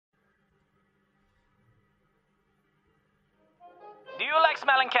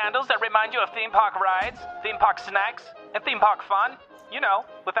remind you of theme park rides, theme park snacks, and theme park fun. You know,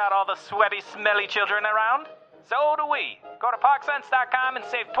 without all the sweaty, smelly children around. So do we. Go to ParkSense.com and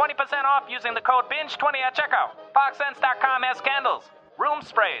save 20% off using the code BINGE20 at checkout. ParkSense.com has candles, room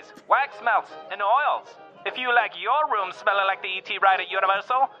sprays, wax melts, and oils. If you like your room smelling like the ET ride at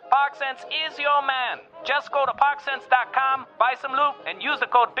Universal, ParkSense is your man. Just go to ParkSense.com, buy some loot, and use the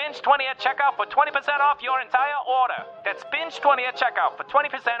code BINGE20 at checkout for 20% off your entire order. That's BINGE20 at checkout for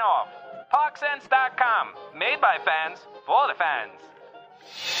 20% off. ParkSense.com, made by fans, for the fans.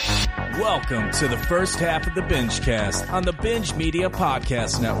 Welcome to the first half of the BingeCast on the Binge Media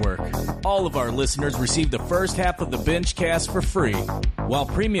Podcast Network. All of our listeners receive the first half of the BingeCast for free, while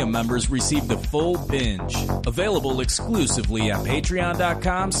premium members receive the full binge. Available exclusively at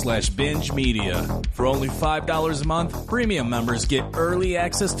patreon.com/binge media. For only $5 a month, premium members get early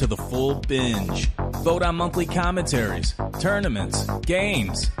access to the full binge. Vote on monthly commentaries, tournaments,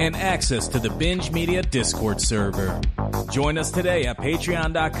 games, and access to the Binge Media Discord server. Join us today at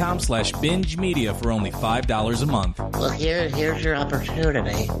patreon.com/binge media for only $5 a month. Well, here's your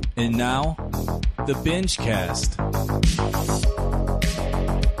opportunity. And now, the BingeCast.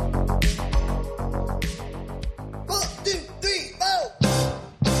 1, 2, 3, 4.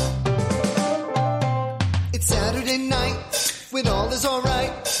 It's Saturday night when all is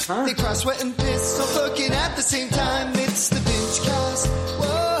alright. They cry, sweat, and piss, all fucking at the same time. It's the BingeCast.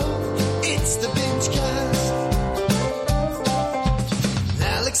 Whoa, it's the BingeCast.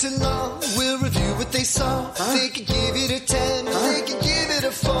 Alex and Law will review what they saw. They can give it a 10, they can give it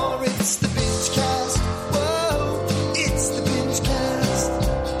a 4. It's the BingeCast. Whoa, it's the BingeCast.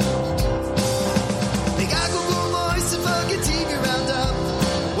 They got Google Voice and fucking TV Roundup.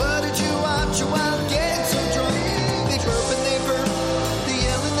 What did you watch while getting so drunk? They burp and they burp, they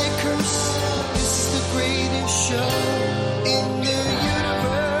yell and they curse. This is the greatest show in the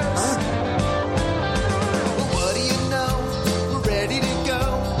universe. Well, what do you know? We're ready to go.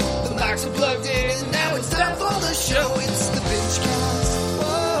 The mics are plugged in and now it's time for the show. It's the BingeCast.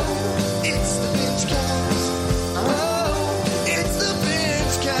 Whoa, it's the BingeCast. Whoa, it's the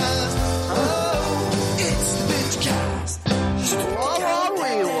BingeCast. Whoa, it's the BingeCast.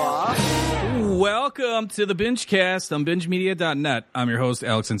 Welcome to the BingeCast on BingeMedia.net. I'm your host,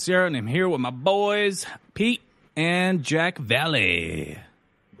 Alex and Sarah, and I'm here with my boys, Pete and Jack Valley.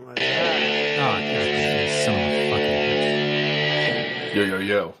 Oh, God, son of a fucking bitch.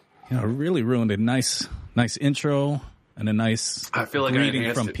 Yo. You know, really ruined a nice intro and a nice I feel like greeting I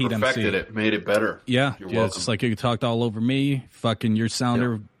enhanced from it, Pete perfected MC. it, made it better. Yeah, You're it's welcome. just like you talked all over me. Fucking your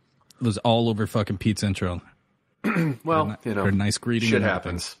sounder was all over fucking Pete's intro. Well, you know, or nice greeting. shit and everything.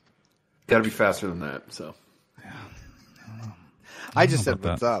 happens. Got to be faster than that. So I just said about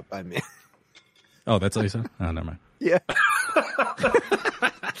what's that. up. I mean, Oh, that's what you said? Oh, never mind. yeah.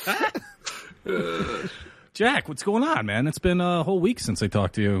 Jack, what's going on, man? It's been a whole week since I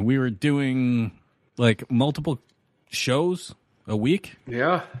talked to you. We were doing like multiple shows a week.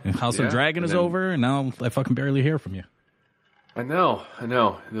 yeah, And House Yeah, of Dragon and is then- over, and now I fucking barely hear from you. I know.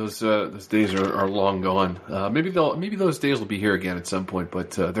 Those days are long gone. Maybe those days will be here again at some point,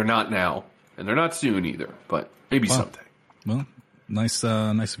 but they're not now, and they're not soon either. But maybe someday. Well, nice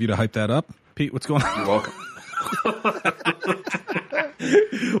of you to hype that up. Pete, what's going on? You're welcome.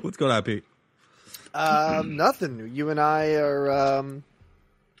 What's going on, Pete? Nothing. You and I are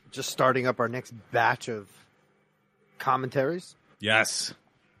just starting up our next batch of commentaries. Yes. I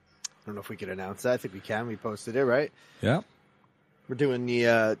don't know if we could announce that. I think we can. We posted it, right? Yeah. We're doing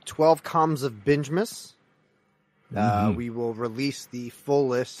the 12 comms of Bingemas. We will release the full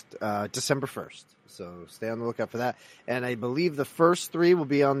list December 1st. So stay on the lookout for that. And I believe the first 3 will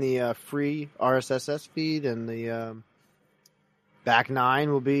be on the free RSS feed, and the back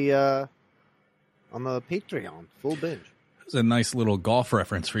 9 will be on the Patreon. Full binge. It's a nice little golf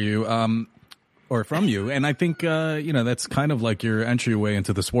reference for you, or from you. And I think, that's kind of like your entryway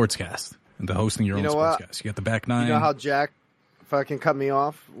into the sportscast, into hosting your own know what? sportscast. You got the back 9. You know how Jack fucking cut me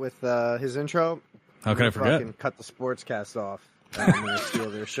off with his intro? How could I forget? Fucking cut the sportscast off. I'm going to steal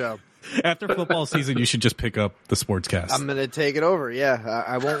their show. After football season, you should just pick up the sportscast. I'm going to take it over, yeah.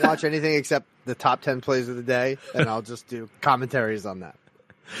 I won't watch anything except the top 10 plays of the day, and I'll just do commentaries on that.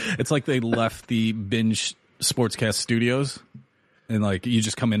 It's like they left the Binge Sportscast studios, and like you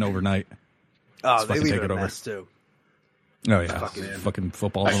just come in overnight. Oh, Just they fucking leave take it it a over. mess, too. Oh, yeah. Fucking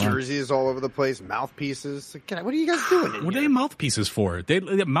football. Jerseys all over the place, mouthpieces. What are you guys doing in What are here? they mouthpieces for? They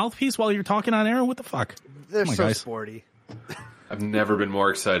mouthpiece while you're talking on air? What the fuck? They're Come on, so guys. sporty. I've never been more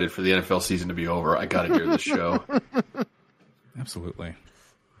excited for the NFL season to be over. I got to hear this show. Absolutely.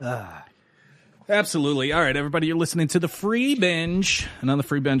 Absolutely. All right, everybody, you're listening to the Free Binge. And on the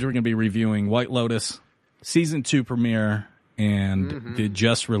Free Binge, we're going to be reviewing White Lotus Season 2 premiere and the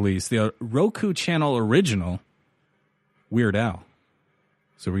just released, the Roku channel original, Weird Al.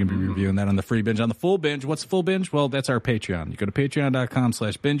 So we're going to be reviewing that on the Free Binge. On the Full Binge, what's the Full Binge? Well, that's our Patreon. You go to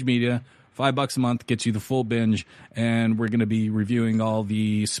patreon.com/binge media. $5 a month gets you the full binge, and we're going to be reviewing all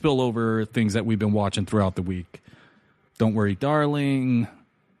the spillover things that we've been watching throughout the week. Don't Worry, Darling,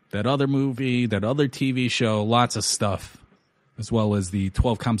 that other movie, that other TV show, lots of stuff, as well as the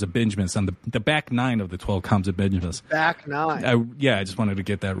 12 Coms of Bingemas on the back 9 of the 12 Coms of Bingemas. Back 9. I just wanted to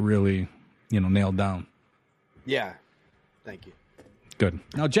get that really, nailed down. Yeah. Thank you. Good.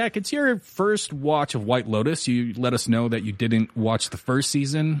 Now, Jack, it's your first watch of White Lotus. You let us know that you didn't watch the first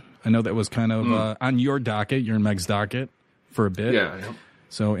season. I know that was kind of on your docket, your and Meg's docket, for a bit. Yeah.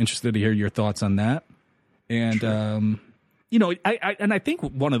 So interested to hear your thoughts on that. And, sure. I think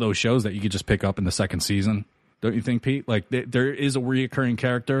one of those shows that you could just pick up in the second season, don't you think, Pete? Like, there is a reoccurring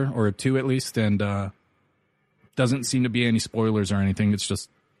character, or two at least, and doesn't seem to be any spoilers or anything. It's just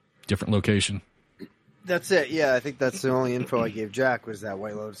different location. That's it. Yeah, I think that's the only info I gave Jack was that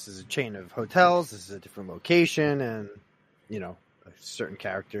White Lotus is a chain of hotels. This is a different location, and a certain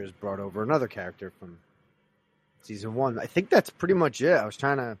character is brought over another character from season 1. I think that's pretty much it. I was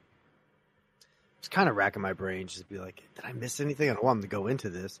kind of racking my brain just to be like, did I miss anything? I don't want him to go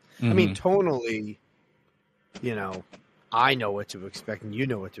into this. I mean, tonally, I know what to expect, and you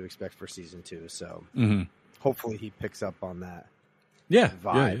know what to expect for season 2. So hopefully he picks up on that.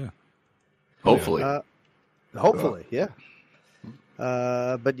 Vibe. Yeah. Hopefully. Hopefully, yeah.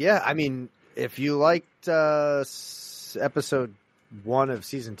 But yeah, I mean, if you liked episode 1 of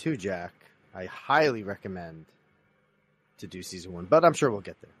season 2, Jack, I highly recommend to do season 1. But I'm sure we'll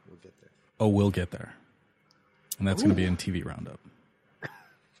get there. Oh, we'll get there. And that's going to be in TV Roundup.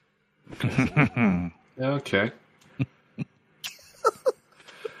 Okay.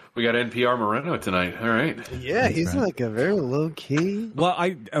 We got NPR Moreno tonight. All right. Yeah, that's he's right. Like a very low key. Well,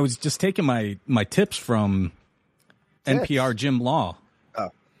 I was just taking my tips from NPR Jim Law. Oh.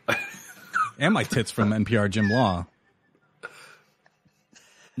 And my tips from NPR Jim Law.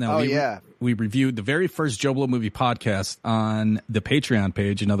 Now, we reviewed the very first Joe Blow Movie podcast on the Patreon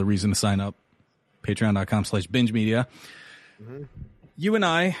page. Another reason to sign up. Patreon.com/binge media. You and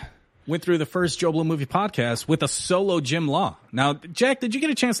I went through the first Joe Blow Movie podcast with a solo Jim Law. Now, Jack, did you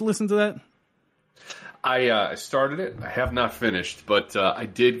get a chance to listen to that? I started it. I have not finished, but I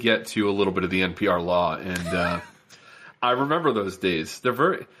did get to a little bit of the NPR Law, and I remember those days. They're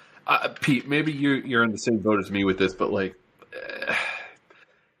very Pete, maybe you're in the same boat as me with this, but like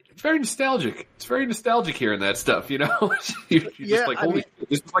it's very nostalgic. It's very nostalgic hearing that stuff, you're just like, holy shit,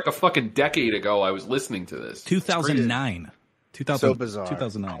 this was like a fucking decade ago I was listening to this. 2009. So bizarre.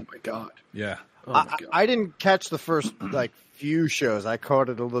 2009. Oh my god. Yeah. Oh my god. I didn't catch the first few shows. I caught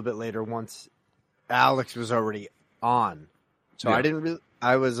it a little bit later once Alex was already on. So yeah.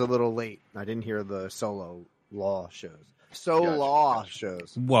 I was a little late. I didn't hear the solo law shows.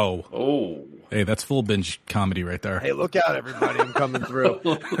 Shows. Whoa. Oh. Hey, that's full binge comedy right there. Hey, look out, everybody. I'm coming through.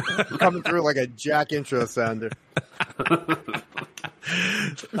 I'm coming through like a Jack intro sounder.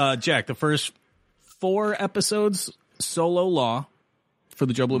 Jack, the first 4 episodes, solo law for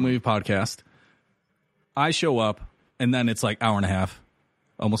the Joe Blow Movie podcast. I show up, and then it's like hour and a half,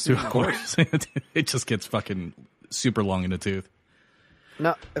 almost 2 hours. It just gets fucking super long in the tooth.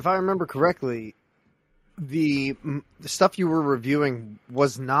 Now, if I remember correctly, the stuff you were reviewing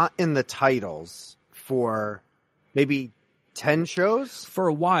was not in the titles for maybe 10 shows? For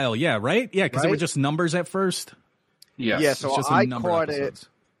a while, yeah, right? Yeah, because they were just numbers at first. Yes. Yeah, so I caught episodes.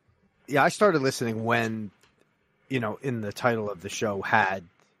 it. Yeah, I started listening when, in the title of the show had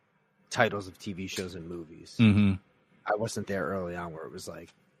titles of TV shows and movies. Mm-hmm. I wasn't there early on where it was like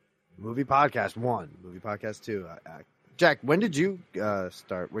movie podcast 1, movie podcast 2. Jack, when did you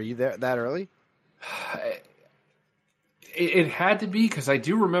start? Were you there that early? It had to be because I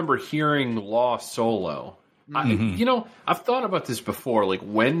do remember hearing Law solo. I've thought about this before. Like,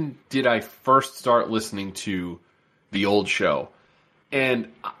 when did I first start listening to the old show?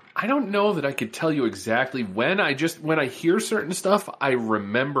 And I don't know that I could tell you exactly when. When I hear certain stuff, I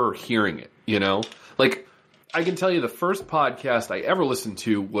remember hearing it. Like, I can tell you the first podcast I ever listened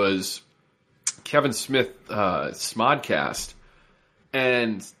to was Kevin Smith Smodcast,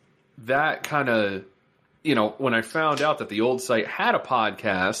 and that kind of, when I found out that the old site had a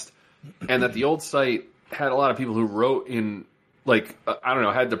podcast and that the old site had a lot of people who wrote in,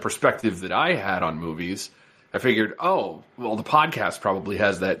 had the perspective that I had on movies, I figured, oh, well, the podcast probably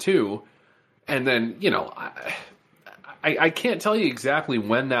has that too. And then, I can't tell you exactly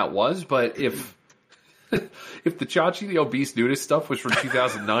when that was, but if if the Chachi the Obese Nudist stuff was from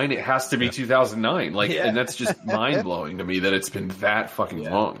 2009, it has to be 2009. Like, and that's just mind blowing to me that it's been that fucking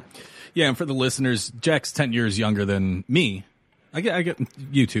long. Yeah, and for the listeners, Jack's 10 years younger than me. I get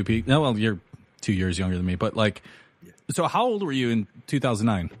you too, Pete. No, well, you're 2 years younger than me, but like, so how old were you in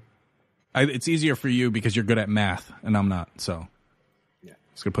 2009? It's easier for you because you're good at math, and I'm not. So,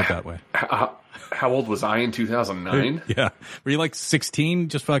 just gonna put it that way. How old was I in 2009? Yeah, were you like 16?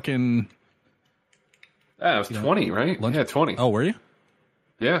 Just fucking. I was 20, right? Yeah, 20. Oh, were you?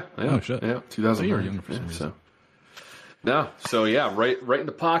 Yeah. Oh shit. Yeah, 2009. You were younger for some reason. No, so yeah, right in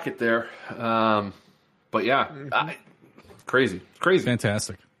the pocket there. But yeah, crazy,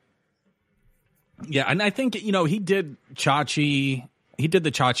 fantastic. Yeah, and I think he did Chachi. He did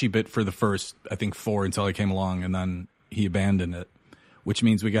the Chachi bit for the first, I think, 4 until I came along, and then he abandoned it, which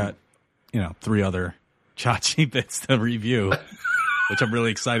means we got 3 other Chachi bits to review, which I'm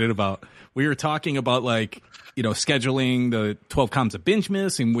really excited about. We were talking about scheduling the 12 comms of binge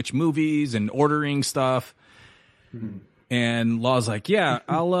miss and which movies and ordering stuff. And Law's like,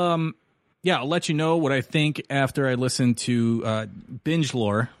 I'll let you know what I think after I listen to Binge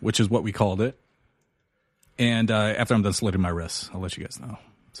Lore, which is what we called it. And after I'm done slitting my wrists, I'll let you guys know.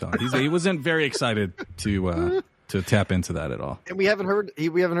 So he wasn't very excited to tap into that at all. And we haven't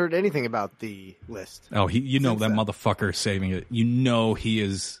heard anything about the list. Oh, that motherfucker saving it.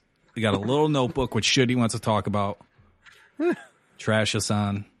 He got a little notebook with shit he wants to talk about. Trash us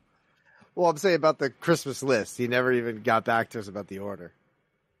on. Well, I'm saying about the Christmas list. He never even got back to us about the order.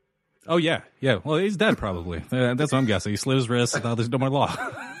 Oh, yeah. Yeah. Well, he's dead, probably. That's what I'm guessing. He slit his wrist and thought there's no more law.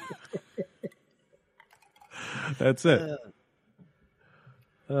 That's it.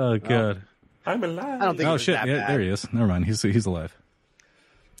 Oh, God. I'm alive. I don't think it was shit. that Yeah, bad. there he is. Never mind. He's alive.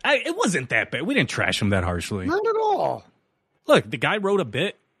 It wasn't that bad. We didn't trash him that harshly. Not at all. Look, the guy wrote a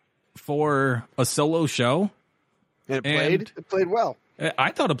bit for a solo show. And it played well.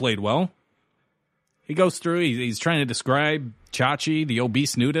 I thought it played well. He goes through, he's trying to describe Chachi, the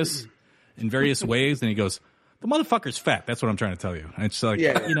obese nudist, in various ways, and he goes, the motherfucker's fat. That's what I'm trying to tell you. And it's like,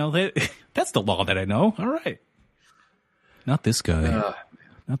 that's the law that I know. All right. Not this guy.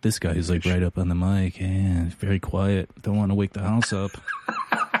 Not this guy who's like right up on the mic. Yeah, very quiet. Don't want to wake the house up.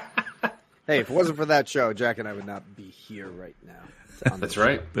 Hey, if it wasn't for that show, Jack and I would not be here right now. That's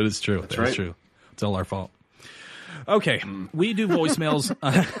right. That is true. That's That's true. It's all our fault. Okay, we do voicemails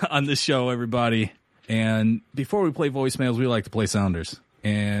on this show, everybody. And before we play voicemails, we like to play sounders.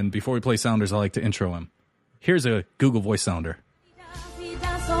 And before we play sounders, I like to intro him. Here's a Google voice sounder.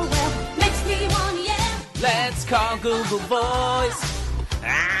 Let's call Google Voice.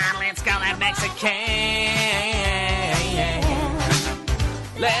 Let's call that Mexican.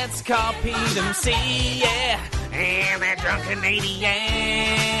 Let's call PMC, yeah. And that drunk Canadian.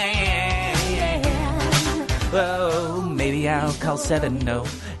 Oh, maybe I'll call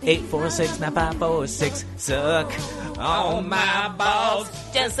 708469546. Suck on my balls.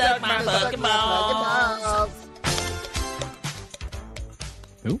 Just suck my fucking balls.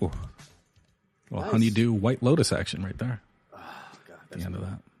 Ooh. Well, nice. Honeydew White Lotus action right there. Oh, God, at the end of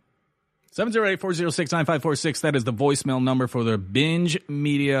that. 708-406-9546. That is the voicemail number for the Binge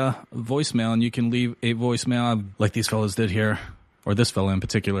Media voicemail. And you can leave a voicemail like these fellas did here, or this fella in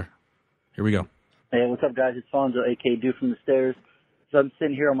particular. Here we go. Hey, what's up, guys? It's Fonzo, a.k.a. Dude from the Stairs. So I'm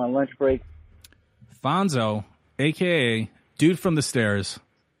sitting here on my lunch break. Fonzo, a.k.a. Dude from the Stairs.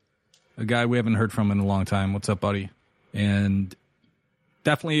 A guy we haven't heard from in a long time. What's up, buddy? And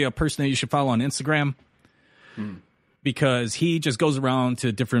definitely a person that you should follow on Instagram because he just goes around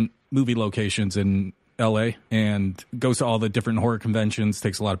to different movie locations in L.A. and goes to all the different horror conventions,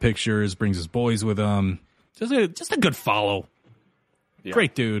 takes a lot of pictures, brings his boys with him. Just a good follow. Yeah.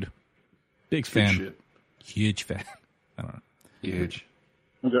 Great dude. Big fan. Shit. Huge fan. I don't know. Huge.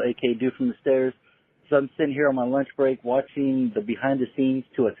 I'm the AK Dude from the Stairs. So I'm sitting here on my lunch break watching the behind the scenes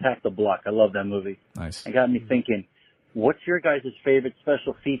to Attack the Block. I love that movie. Nice. It got me thinking, what's your guys' favorite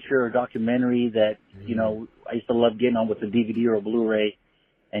special feature or documentary that, you know, I used to love getting on with a DVD or a Blu-ray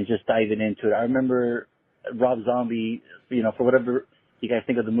and just diving into it? I remember Rob Zombie, you know, for whatever you guys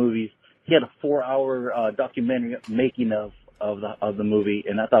think of the movies, he had a 4-hour documentary making of the movie,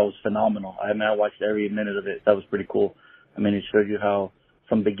 and I thought it was phenomenal. I mean, I watched every minute of it. That was pretty cool. I mean, it showed you how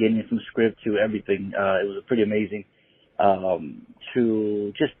from beginning, from script to everything, it was pretty amazing.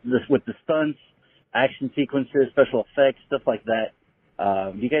 To just this with the stunts, action sequences, special effects, stuff like that.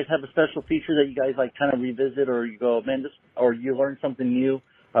 Do you guys have a special feature that you guys like kind of revisit, or you go, man, this, or you learn something new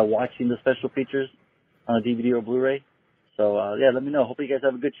by watching the special features on a DVD or Blu-ray? So yeah, let me know. Hopefully you guys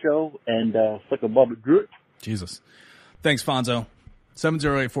have a good show and flick a bubble good. Jesus. Thanks, Fonzo.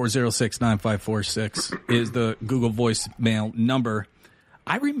 708-406-9546 is the Google voicemail number.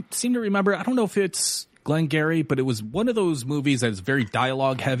 I seem to remember, I don't know if it's Glengarry, but it was one of those movies that is very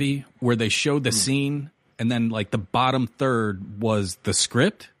dialogue heavy where they showed the scene and then like the bottom third was the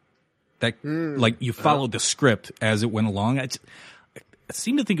script. That like you followed the script as it went along. I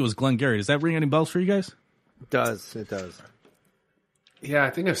seem to think it was Glengarry. Does that ring any bells for you guys? It does. Yeah,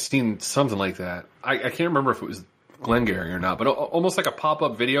 I think I've seen something like that. I can't remember if it was Glengarry or not, but almost like a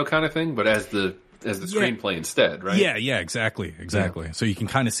pop-up video kind of thing, but as the screenplay instead, right? Yeah, exactly. Yeah. So you can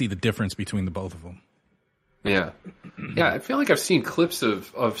kind of see the difference between the both of them. Yeah. I feel like I've seen clips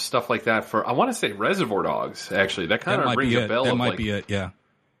of stuff like that for, I want to say Reservoir Dogs, actually. That kind of rings a bell. That might be it, yeah.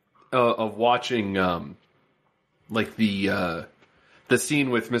 Of watching, like the scene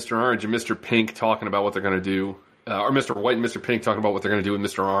with Mr. Orange and Mr. Pink talking about what they're going to do, or Mr. White and Mr. Pink talking about what they're going to do with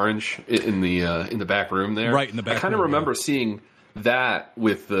Mr. Orange in the back room there. Right, in the back room. I kind of remember seeing that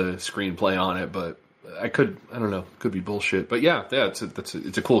with the screenplay on it, but I don't know, could be bullshit. But yeah, it's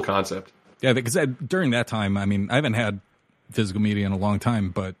a cool concept. Yeah, because during that time, I mean, I haven't had physical media in a long time,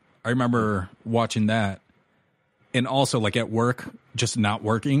 but I remember watching that. And also, like, at work, just not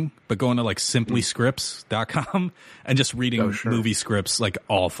working, but going to, like, simplyscripts.com and just reading movie scripts, like,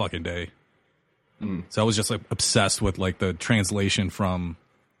 all fucking day. So I was just, like, obsessed with, like, the translation from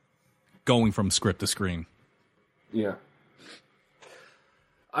going from script to screen. Yeah.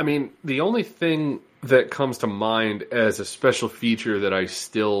 I mean, the only thing that comes to mind as a special feature that I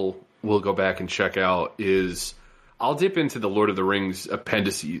still will go back and check out is I'll dip into the Lord of the Rings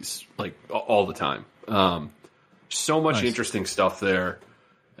appendices, like, all the time. So much interesting stuff there.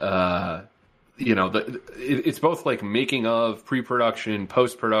 It's both like making of, pre-production,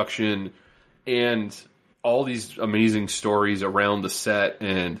 post-production, and all these amazing stories around the set,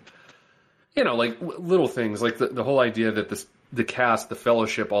 and like little things like the whole idea that the cast, the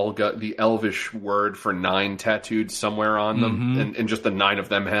Fellowship, all got the Elvish word for 9 tattooed somewhere on them, and just the 9 of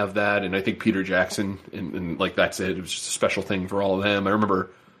them have that. And I think Peter Jackson, and like that's it. It was just a special thing for all of them. I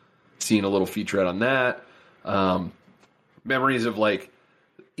remember seeing a little featurette on that. Memories of like,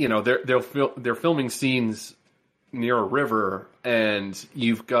 they're filming scenes near a river, and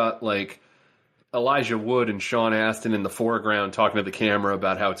you've got like Elijah Wood and Sean Astin in the foreground talking to the camera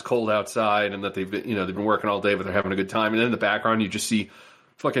about how it's cold outside and that they've been working all day, but they're having a good time. And then in the background, you just see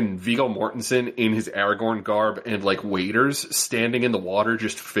fucking Viggo Mortensen in his Aragorn garb and like waders standing in the water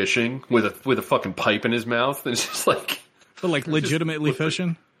just fishing with a fucking pipe in his mouth. And it's just like, but like legitimately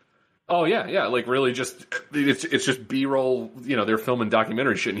fishing. Oh yeah, like really just it's just B-roll. They're filming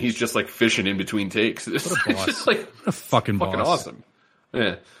documentary shit, and he's just like fishing in between takes. It's just like what a fucking boss. Awesome.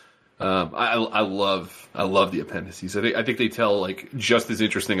 Yeah, I love the appendices. I think they tell like just as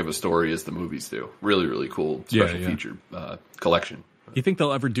interesting of a story as the movies do. Really, really cool special feature collection. You think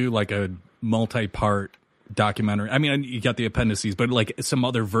they'll ever do like a multi-part documentary? I mean, you got the appendices, but like some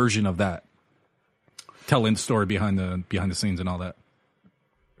other version of that, telling the story behind the scenes and all that.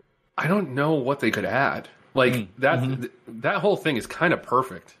 I don't know what they could add. Like that whole thing is kind of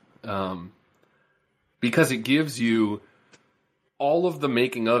perfect because it gives you all of the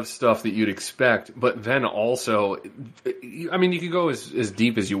making of stuff that you'd expect, but then also, I mean, you could go as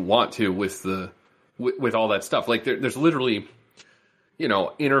deep as you want to with all that stuff. Like there's literally,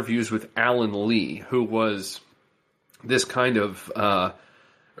 interviews with Alan Lee, who was this kind of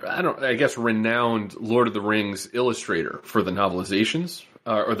renowned Lord of the Rings illustrator for the novelizations.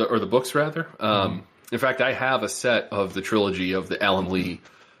 Or the books rather. In fact, I have a set of the trilogy of the Alan Lee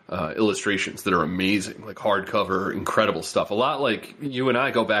illustrations that are amazing, like hardcover, incredible stuff. A lot like you and I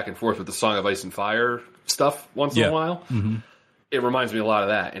go back and forth with the Song of Ice and Fire stuff once in a while. Mm-hmm. It reminds me a lot of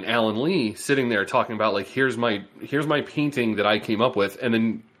that. And Alan Lee sitting there talking about like here's my painting that I came up with, and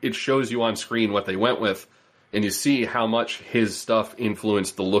then it shows you on screen what they went with, and you see how much his stuff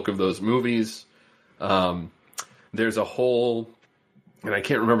influenced the look of those movies. There's a whole. And I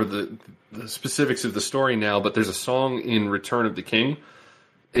can't remember the specifics of the story now, but there's a song in Return of the King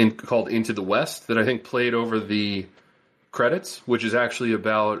called Into the West that I think played over the credits, which is actually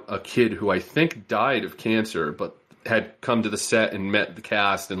about a kid who I think died of cancer, but had come to the set and met the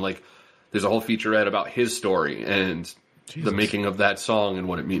cast. And like, there's a whole featurette about his story and the making of that song and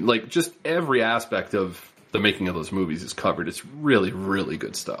what it means. Like, just every aspect of the making of those movies is covered. It's really, really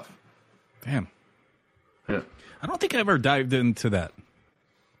good stuff. Damn. Yeah. I don't think I ever dived into that.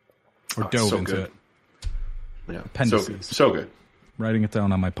 Or dove into it. Yeah. Appendices. So good. Writing it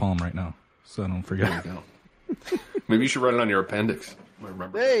down on my palm right now, so I don't forget. There you go. Maybe you should write it on your appendix.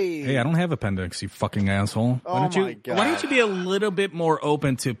 Hey, I don't have appendix, you fucking asshole. Why don't you be a little bit more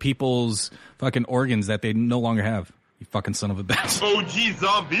open to people's fucking organs that they no longer have? You fucking son of a bitch. OG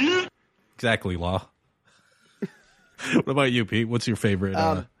zombie. Exactly, Law. What about you, Pete? What's your favorite?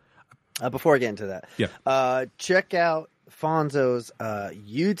 Before I get into that, yeah. Check out Fonzo's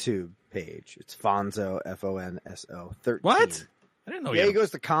YouTube page. It's Fonzo, Fonso 13. What? I didn't know. Yeah, he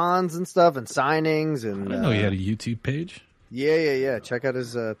goes to cons and stuff and signings, and I didn't know he had a YouTube page. Yeah. Check out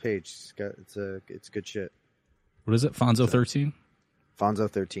his page. It's good shit. What is it? Fonzo 13. Fonzo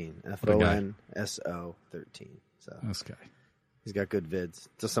 13. Fonso 13. So this guy. He's got good vids.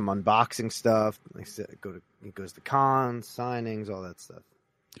 Just some unboxing stuff. Like I said, he goes to cons, signings, all that stuff.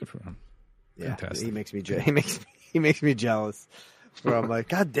 Good for him. Yeah, fantastic. He makes me jealous. Where I'm like,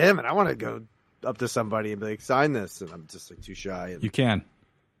 God damn it, I want to go up to somebody and be like, sign this, and I'm just like too shy. And... You can.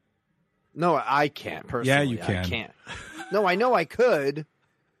 No, I can't personally. Yeah, you can. I can't. No, I know I could.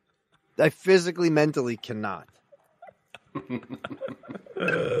 I physically, mentally cannot.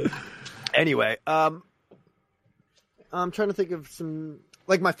 Anyway, I'm trying to think of some,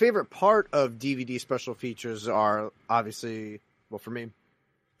 like, my favorite part of DVD special features are obviously, well, for me,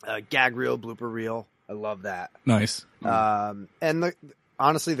 gag reel, blooper reel. I love that. Nice. And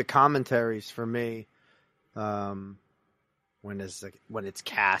honestly, the commentaries for me, when it's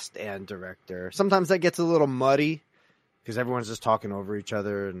cast and director, sometimes that gets a little muddy because everyone's just talking over each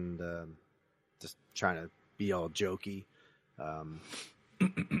other and just trying to be all jokey.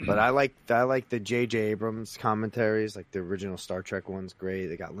 But I like the J.J. Abrams commentaries, like the original Star Trek one's great.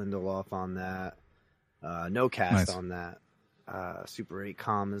 They got Lindelof on that. No cast on that. Super 8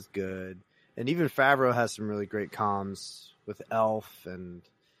 comm is good. And even Favreau has some really great comms with Elf, and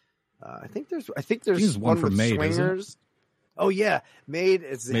I think there's one for with Made, Swingers. Oh yeah, Made.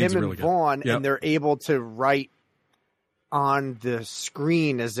 It's Made's him really and good. Vaughn, Yep. and they're able to write on the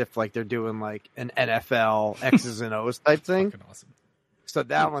screen as if like they're doing like an NFL X's and O's type thing. Fucking awesome. So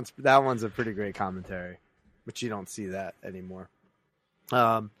that one's a pretty great commentary, but you don't see that anymore.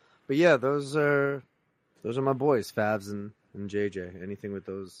 But yeah, those are my boys, Favs and JJ. Anything with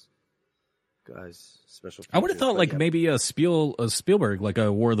those guys, special. I would have features, thought but like yeah. maybe a Spielberg, like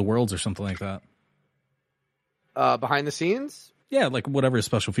a War of the Worlds or something like that. Behind the scenes. Yeah, like whatever his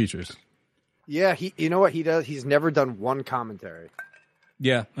special features. Yeah, you know what he does? He's never done one commentary.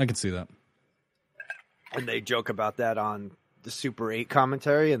 Yeah, I can see that. And they joke about that on the Super 8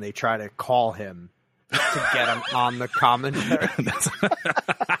 commentary, and they try to call him to get him on the commentary. That's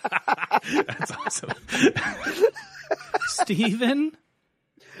awesome. Steven?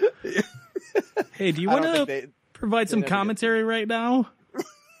 Hey, do you want to provide some commentary right now?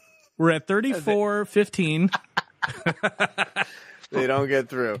 We're at 34:15. They don't get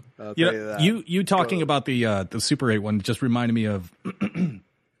through. I'll tell you that. You talking about the Super 8 one just reminded me of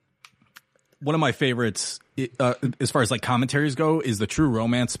one of my favorites as far as like commentaries go is the True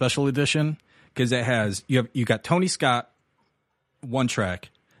Romance Special Edition, because it has you got Tony Scott one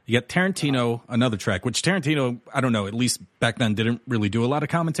track, you got Tarantino another track, which Tarantino, I don't know, at least back then didn't really do a lot of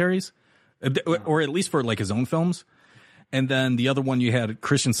commentaries, or at least for like his own films. And then the other one you had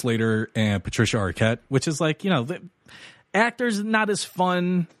Christian Slater and Patricia Arquette, which is like, the actors not as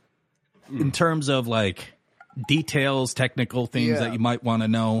fun in terms of like details, technical things that you might want to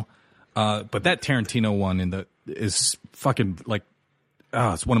know. But that Tarantino one is fucking like,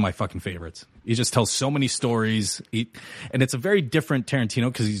 it's one of my fucking favorites. He just tells so many stories, and it's a very different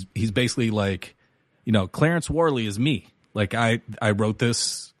Tarantino because he's basically like, Clarence Worley is me. Like I wrote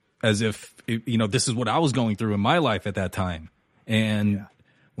this as if this is what I was going through in my life at that time, and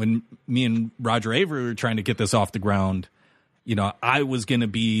when me and Roger Avery were trying to get this off the ground, I was going to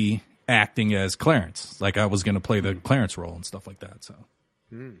be acting as Clarence, like I was going to play the Clarence role and stuff like that. So.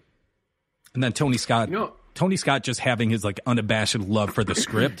 And then Tony Scott just having his like unabashed love for the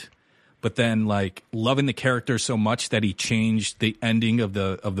script, but then like loving the character so much that he changed the ending of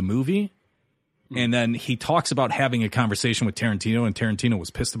the movie. And then he talks about having a conversation with Tarantino, and Tarantino was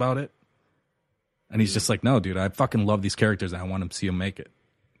pissed about it. And he's just like, no, dude, I fucking love these characters, and I want to see them make it.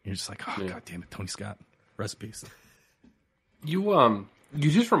 And you're just like, oh, God damn it, Tony Scott. Rest in peace. You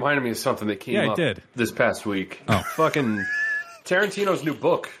just reminded me of something that came up this past week. Oh. Fucking Tarantino's new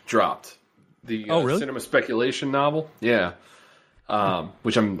book dropped. The really? cinema speculation novel. Yeah.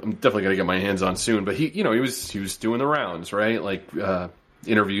 Which I'm definitely going to get my hands on soon. But he was doing the rounds, right? Like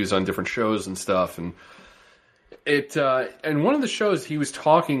interviews on different shows and stuff. And and one of the shows he was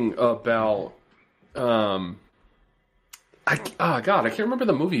talking about, I can't remember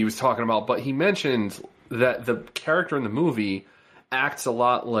the movie he was talking about, but he mentioned that the character in the movie acts a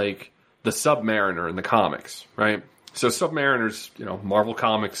lot like the Submariner in the comics, right? So Submariner's, Marvel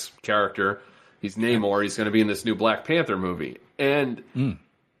Comics character. He's Namor. He's going to be in this new Black Panther movie. And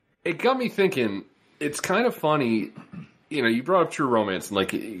it got me thinking, it's kind of funny. You know, you brought up True Romance, and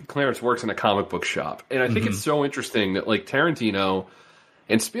like Clarence works in a comic book shop, and I think it's so interesting that like Tarantino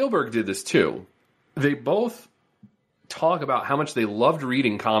and Spielberg did this too. They both talk about how much they loved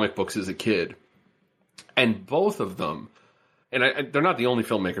reading comic books as a kid, and both of them, and they're not the only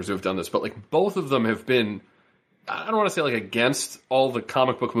filmmakers who have done this, but like both of them have been, I don't want to say like against all the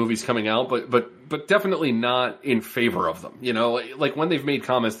comic book movies coming out, but definitely not in favor of them. You know, like when they've made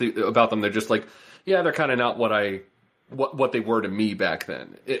comments about them, they're just like, yeah, they're kind of not what they were to me back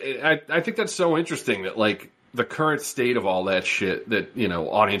then. I think that's so interesting that like the current state of all that shit that, you know,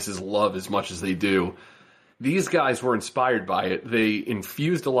 audiences love as much as they do. These guys were inspired by it. They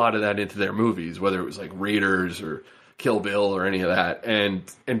infused a lot of that into their movies, whether it was like Raiders or Kill Bill or any of that. And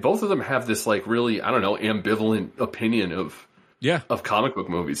both of them have this like really, I don't know, ambivalent opinion of comic book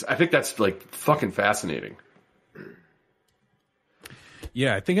movies. I think that's like fucking fascinating.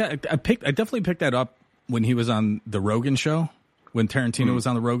 Yeah, I think I definitely picked that up when he was on the Rogan show, when Tarantino was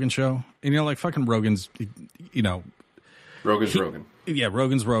on the Rogan show. And, you know, like fucking Rogan's, you know. Rogan. Yeah,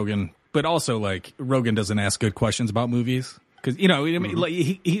 Rogan's Rogan. But also, like, Rogan doesn't ask good questions about movies. Because, you know, I mean, like,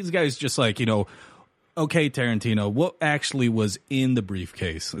 he's guy's just like, you know, okay, Tarantino, what actually was in the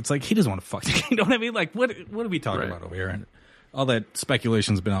briefcase? It's like, he doesn't want to fuck. You know what I mean? Like, what are we talking about over here? And all that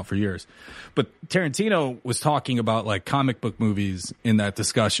speculation's been out for years. But Tarantino was talking about, like, comic book movies in that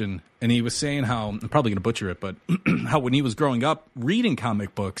discussion. And he was saying how, I'm probably going to butcher it, but how when he was growing up reading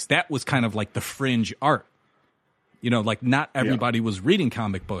comic books, that was kind of like the fringe art. You know, like, not everybody was reading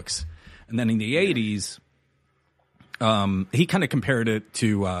comic books. And then in the 80s, he kind of compared it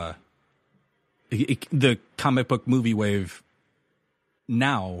to the comic book movie wave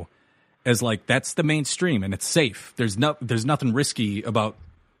now as like that's the mainstream and it's safe. There's nothing risky about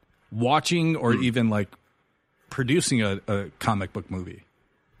watching or even like producing a comic book movie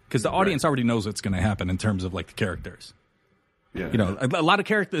because the audience already knows what's going to happen in terms of like the characters. Yeah, you know, a lot of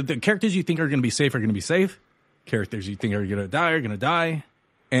the characters you think are going to be safe are going to be safe. Characters you think are going to die.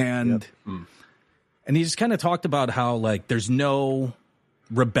 And and he just kind of talked about how like there's no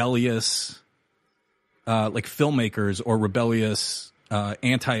rebellious like filmmakers or rebellious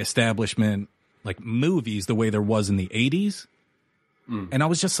anti-establishment like movies the way there was in the 80s. And I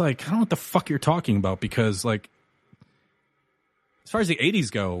was just like, I don't know what the fuck you're talking about because like as far as the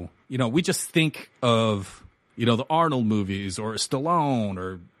 80s go, you know, we just think of, you know, the Arnold movies or Stallone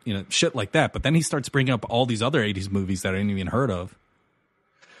or, you know, shit like that. But then he starts bringing up all these other 80s movies that I didn't even heard of.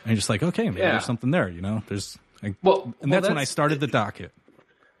 And you're just like, okay, maybe there's something there, you know? There's like, and that's when I started the docket.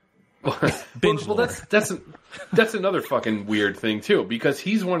 That's another fucking weird thing too, because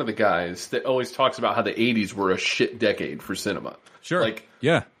he's one of the guys that always talks about how the 80s were a shit decade for cinema. Sure. Like,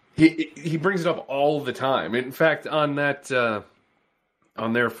 yeah. He brings it up all the time. In fact, on that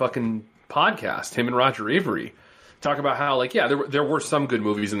on their fucking podcast, him and Roger Avery talk about how like, yeah, there were some good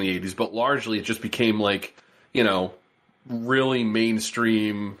movies in the 80s, but largely it just became like, you know, really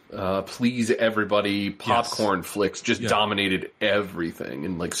mainstream, please everybody popcorn flicks just dominated everything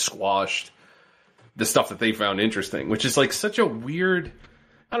and like squashed the stuff that they found interesting, which is like such a weird,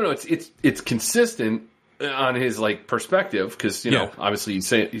 I don't know, it's consistent on his like perspective because, you know, obviously he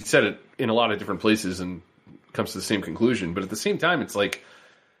said it in a lot of different places and comes to the same conclusion, but at the same time it's like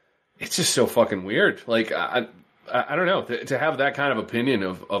it's just so fucking weird. Like I don't know, to have that kind of opinion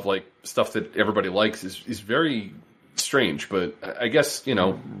of like stuff that everybody likes is very strange, but I guess, you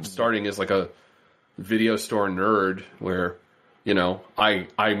know, starting as like a video store nerd where, you know, I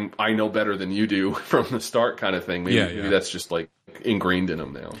know better than you do from the start kind of thing. Maybe that's just like ingrained in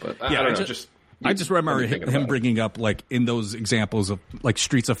him now. But I don't know. I just remember him bringing up like in those examples of like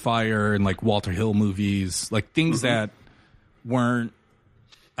Streets of Fire and like Walter Hill movies, like things that weren't.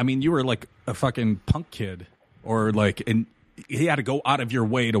 I mean, you were like a fucking punk kid, or like, and he had to go out of your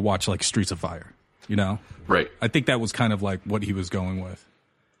way to watch like Streets of Fire. You know, right? I think that was kind of like what he was going with.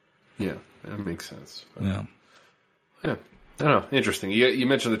 Yeah, that makes sense. Yeah. I don't know. Interesting. You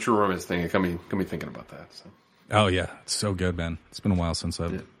mentioned the True Romance thing. It got me thinking about that. So. Oh yeah, it's so good, man. It's been a while since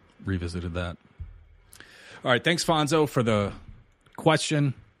I've revisited that. All right, thanks, Fonzo, for the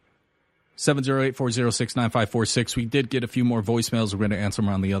question. 708-406-9546. We did get a few more voicemails. We're going to answer them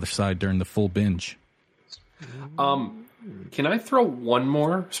on the other side during the full binge. Can I throw one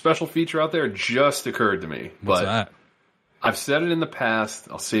more special feature out there? It just occurred to me. What's that? I've said it in the past.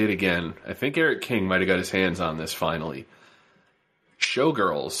 I'll say it again. I think Eric King might have got his hands on this finally.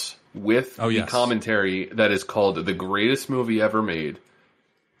 Showgirls with the commentary that is called The Greatest Movie Ever Made.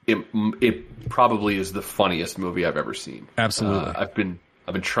 It probably is the funniest movie I've ever seen. Absolutely. I've been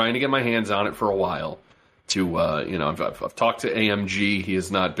trying to get my hands on it for a while. I've talked to AMG. He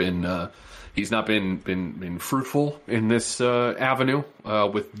has not been he's not been fruitful in this avenue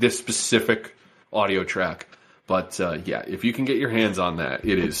with this specific audio track. But yeah, if you can get your hands on that,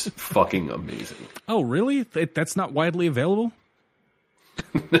 it is fucking amazing. Oh, really? That's not widely available?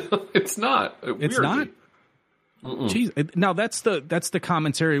 It's not. It's not? Jeez. Now that's the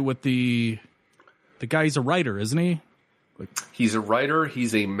commentary with the guy. He's a writer, isn't he? He's a writer.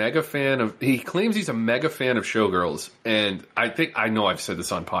 He's a mega fan of. He claims he's a mega fan of Showgirls, and I know I've said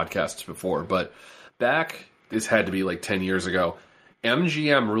this on podcasts before, but this had to be like 10 years ago.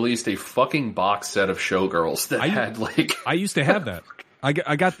 MGM released a fucking box set of Showgirls that had like. I used to have that. I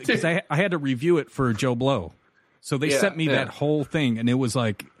got because I had to review it for Joe Blow, so they sent me that whole thing, and it was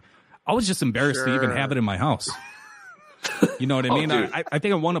like I was just embarrassed to even have it in my house. You know what I mean? Dude. I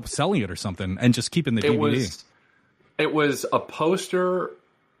think I wound up selling it or something and just keeping the DVD. It was a poster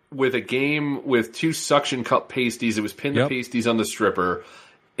with a game with 2 suction cup pasties. It was pin the pasties on the stripper.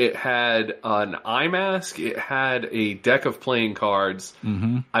 It had an eye mask. It had a deck of playing cards.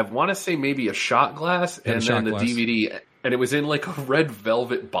 Mm-hmm. I want to say maybe a shot glass, and then the DVD. And it was in like a red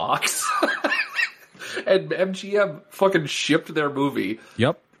velvet box. And MGM fucking shipped their movie.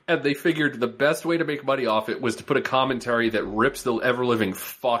 Yep. And they figured the best way to make money off it was to put a commentary that rips the ever-living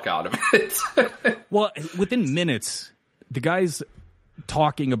fuck out of it. Well, within minutes, the guy's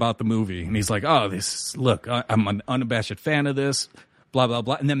talking about the movie, and he's like, oh, I'm an unabashed fan of this, blah, blah,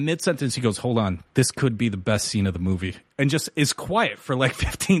 blah. And then mid-sentence, he goes, hold on, this could be the best scene of the movie. And just is quiet for like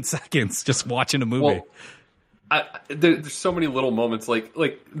 15 seconds just watching a movie. Well, there's so many little moments.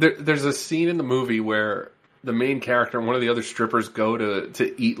 There's a scene in the movie where the main character and one of the other strippers go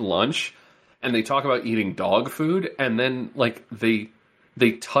to eat lunch, and they talk about eating dog food, and then like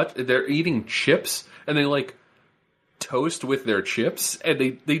they're eating chips, and they like toast with their chips,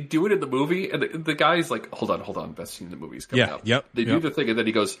 and they do it in the movie, and the guy's like, hold on, best scene in the movie's coming up. Yep. They do the thing, and then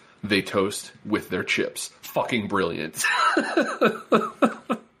he goes, they toast with their chips. Fucking brilliant. All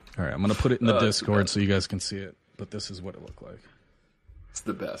right, I'm gonna put it in the Discord so you guys can see it, but this is what it looked like. It's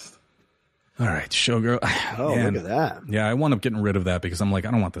the best. All right, Showgirl. Oh, look at that. Yeah, I wound up getting rid of that because I'm like,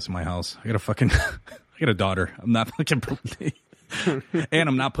 I don't want this in my house. I got a daughter. I'm not fucking, and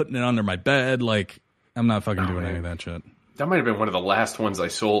I'm not putting it under my bed. Like, I'm not fucking doing any of that shit. That might have been one of the last ones I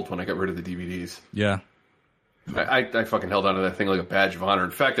sold when I got rid of the DVDs. Yeah. I fucking held on to that thing like a badge of honor.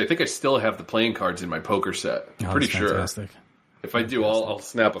 In fact, I think I still have the playing cards in my poker set. I'm pretty sure. Fantastic. If I do, I'll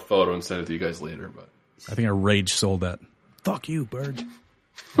snap a photo and send it to you guys later. But I think I rage sold that. Fuck you, bird.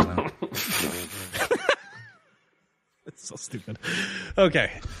 It's so stupid.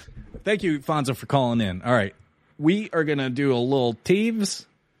 Okay. Thank you, Fonzo, for calling in. All right. We are going to do a little Teeves.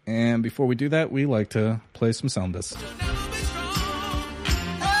 And before we do that, we like to play some sound discs.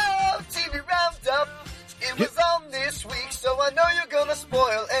 Oh, TV Roundup. It was on this week, so I know you're gonna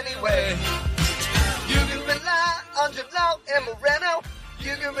spoil anyway. You can rely on Jalal and Moreno.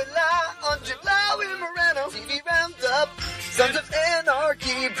 You can rely on Jalal and Moreno. TV Roundup. Sons of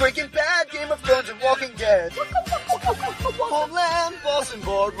Anarchy, Breaking Bad, Game of Thrones, and Walking Dead. Homeland, Boston,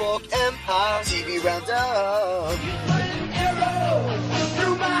 Boardwalk, Empire. TV Roundup. You put an arrow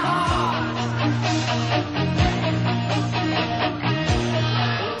through my heart.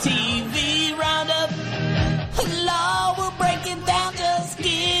 TV Roundup. Law will break it down, just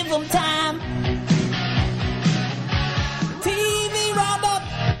give them time. TV Roundup.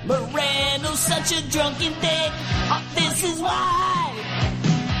 Moreno's such a drunken dick. This is why.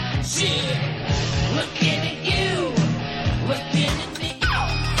 Shit. Looking at you. Looking at me.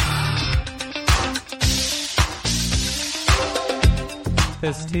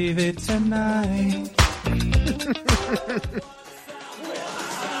 There's TV tonight.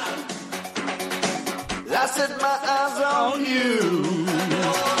 I set my eyes on you.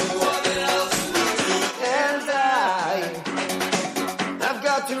 And I've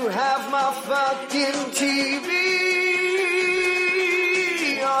got to have my fucking TV.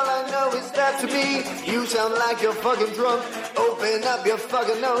 All I know is that to me, you sound like you're fucking drunk. Open up your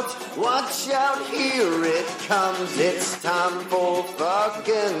fucking notes. Watch out, here it comes. It's time for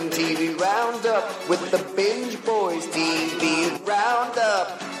fucking TV Roundup with the Binge Boys TV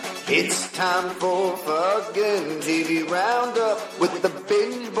Roundup. It's time for fucking TV Roundup with the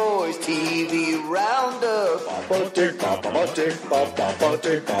Binge Boys TV Roundup.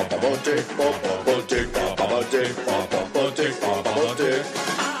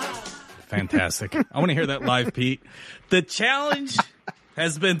 Fantastic. I want to hear that live, Pete. The challenge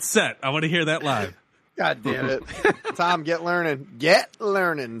has been set. I want to hear that live. God damn it. Tom, get learning. Get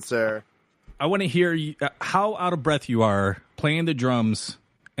learning, sir. I want to hear how out of breath you are playing the drums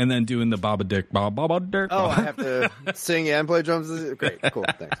and then doing the Baba Dick, Baba Dick. Oh, I have to sing and play drums? Great, cool,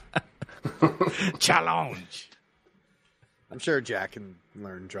 thanks. Challenge. I'm sure Jack can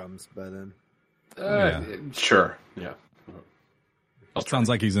learn drums by then. Sure. Yeah. Sounds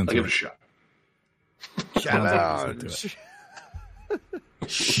like he's into I'll give it a it. shot. Challenge.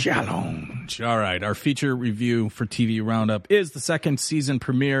 Challenge. All right. Our feature review for TV Roundup is the second season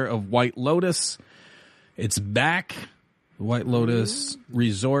premiere of White Lotus. It's back. The White Lotus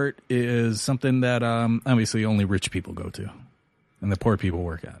Resort is something that obviously only rich people go to and the poor people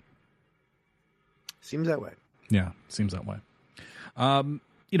work at. Seems that way. Yeah, seems that way.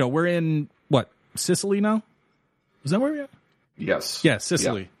 We're in, Sicily now? Is that where we're at? Yes. Yeah,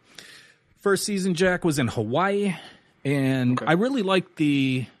 Sicily. Yeah. First season, Jack, was in Hawaii, and I really liked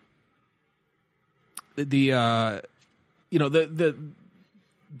the beginning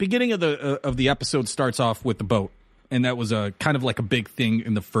of the episode starts off with the boat, and that was a kind of like a big thing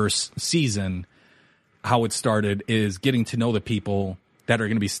in the first season. How it started is getting to know the people that are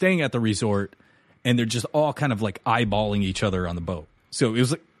going to be staying at the resort, and they're just all kind of like eyeballing each other on the boat. So it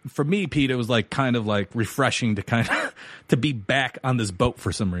was like, for me, Pete, it was like kind of like refreshing to kind of to be back on this boat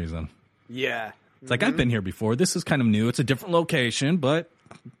for some reason. Yeah. It's like, I've been here before. This is kind of new. It's a different location, but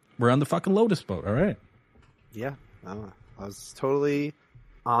we're on the fucking Lotus boat. All right. Yeah. I was totally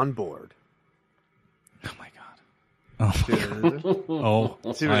on board. Oh, my God. Oh.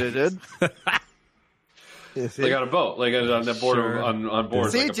 See what it did? They got a boat. Like on the board on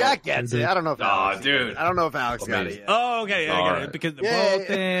board. See, like Jack gets it. I don't know if Alex dude. I don't know if Alex got it yet. Oh, okay. I got it. Because the boat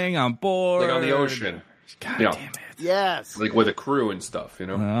thing on board. Like on the ocean. God damn it. Yes. Like with a crew and stuff, you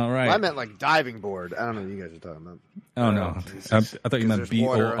know? All right. Well, I meant like diving board. I don't know what you guys are talking about. Oh, no. I thought you meant there's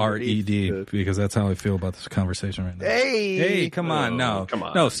water BORED because that's how I feel about this conversation right now. Hey, come on. No. Come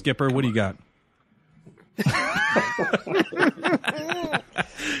on. No, Skipper, what do you got?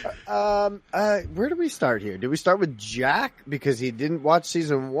 Where do we start here? Did we start with Jack because he didn't watch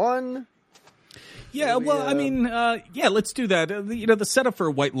season 1? Yeah, well, I mean, let's do that. The setup for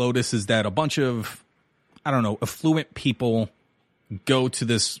White Lotus is that a bunch of, affluent people go to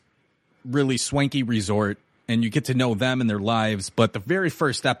this really swanky resort, and you get to know them and their lives. But the very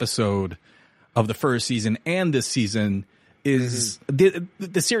first episode of the first season and this season is the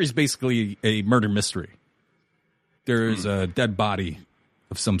series basically a murder mystery. There's a dead body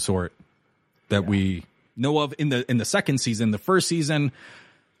of some sort that we know of in the second season. The first season,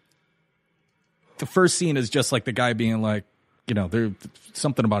 the first scene is just like the guy being like, there's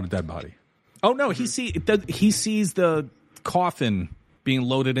something about a dead body. Oh no, he sees the coffin being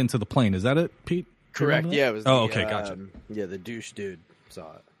loaded into the plane. Is that it, Pete? Correct. Yeah, it was. Okay, gotcha. Yeah, the douche dude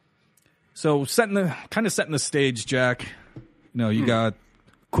saw it. So setting the stage, Jack. You got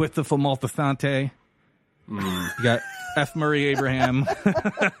Quitha Maltathante. You got F. Murray Abraham.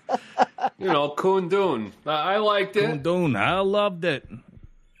 Kundun. I liked it. Kundun. I loved it.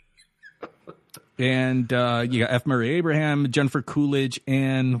 And you got F. Murray Abraham, Jennifer Coolidge,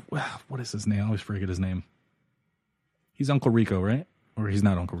 and what is his name? I always forget his name. He's Uncle Rico, right? Or he's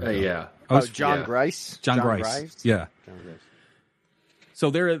not Uncle Rico? Yeah. John Grice. John Grice. Yeah. John Grice. So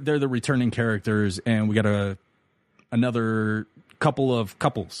they're the returning characters, and we got another couple of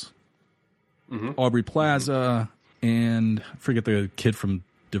couples. Mm-hmm. Aubrey Plaza and I forget the kid from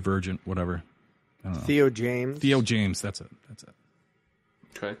Divergent, whatever. I don't know. Theo James. That's it.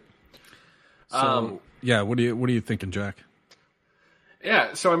 Okay. So what are you thinking, Jack?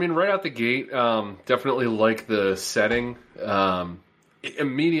 Yeah, so I mean, right out the gate, definitely like the setting. It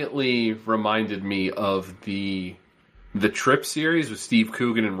immediately reminded me of the Trip series with Steve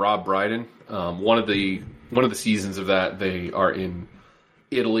Coogan and Rob Brydon. One of the seasons of that, they are in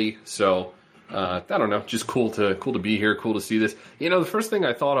Italy, so. I don't know, just cool to be here, cool to see this. The first thing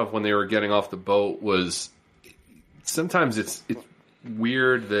I thought of when they were getting off the boat was sometimes it's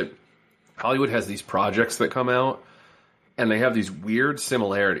weird that Hollywood has these projects that come out and they have these weird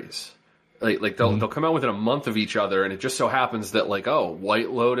similarities. Like they'll come out within a month of each other, and it just so happens that White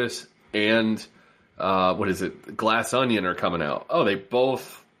Lotus and Glass Onion are coming out. Oh, they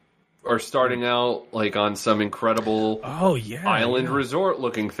both are starting out on some incredible island resort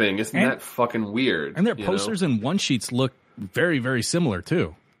looking thing. Isn't that fucking weird? And their posters and one sheets look very, very similar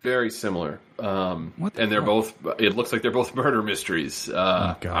too. Very similar. They're both. It looks like they're both murder mysteries.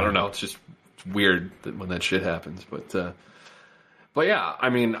 I don't know. It's just weird when that shit happens. But yeah, I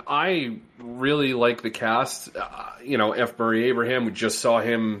mean, I really like the cast. F. Murray Abraham. We just saw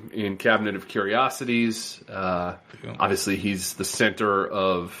him in Cabinet of Curiosities. Obviously, he's the center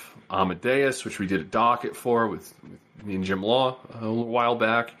of Amadeus, which we did a docket for with me and Jim Law a little while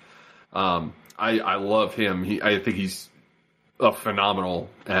back. I love him. I think he's a phenomenal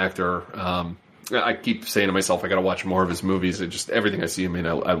actor. I keep saying to myself, I got to watch more of his movies. Everything I see him in,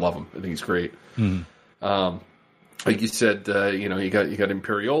 I love him. I think he's great. Like you said, you got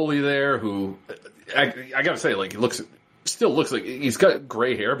Imperioli there, who I got to say, like, still looks like he's got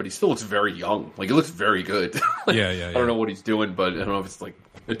gray hair, but he still looks very young. Like, he looks very good. Like, I don't know what he's doing, but I don't know if it's like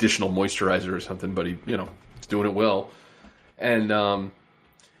additional moisturizer or something. But he's doing it well. And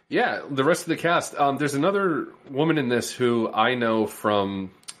the rest of the cast. There's another woman in this who I know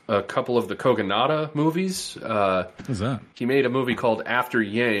from a couple of the Kogonada movies. Who's that? He made a movie called After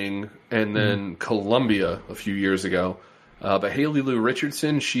Yang and then Columbia a few years ago. But Haley Lou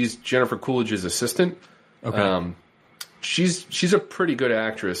Richardson, she's Jennifer Coolidge's assistant. Okay. She's a pretty good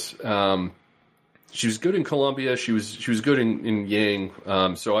actress. She was good in Columbia. She was good in Yang.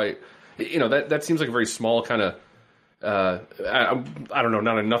 So that seems like a very small kind of I don't know,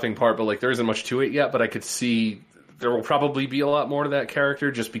 not a nothing part, but like there isn't much to it yet. But I could see there will probably be a lot more to that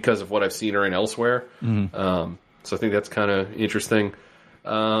character just because of what I've seen her in elsewhere. So I think that's kind of interesting.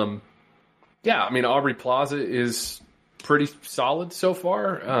 Aubrey Plaza is pretty solid so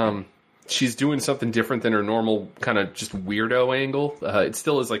far. She's doing something different than her normal kind of just weirdo angle. It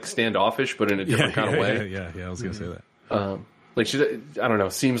still is like standoffish, but in a different kind of way. Yeah, I was going to say that. Like she's, I don't know,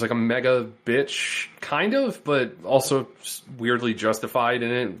 seems like a mega bitch, kind of, but also weirdly justified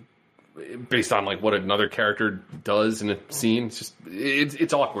in it, based on like what another character does in a scene.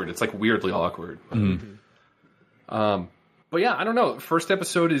 It's awkward. It's like weirdly awkward. But yeah, I don't know. First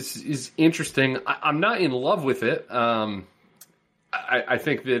episode is interesting. I'm not in love with it. I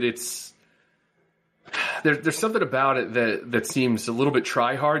think that it's there's something about it that seems a little bit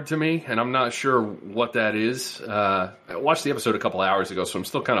try hard to me, and I'm not sure what that is. I watched the episode a couple hours ago, so I'm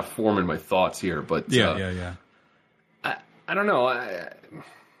still kind of forming my thoughts here. But yeah. I don't know. I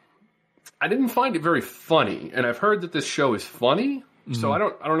didn't find it very funny, and I've heard that this show is funny. So I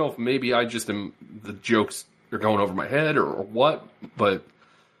don't know if maybe I just am the jokes are going over my head or what. But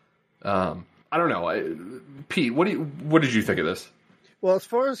I don't know. Pete, what did you think of this? Well, as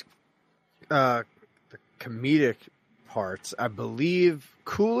far as the comedic parts, I believe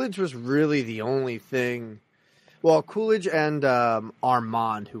Coolidge was really the only thing. Well, Coolidge and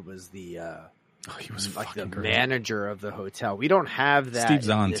Armand, who was he was like the great manager of the hotel. We don't have that. Steve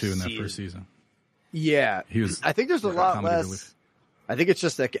Zahn too in that first season. Yeah, he was. I think there's a lot less. Relief. I think it's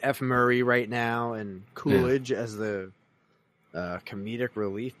just like F. Murray right now and Coolidge as the comedic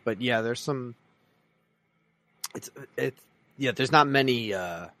relief. But yeah, there's some. There's not many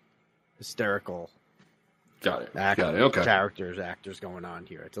hysterical. Got it. Okay. Actors going on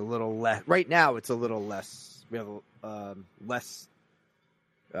here. It's a little less. Right now, it's a little less. We have less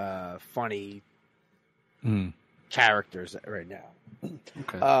funny characters right now.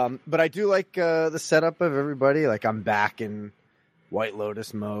 Okay. But I do like the setup of everybody. Like I'm back in White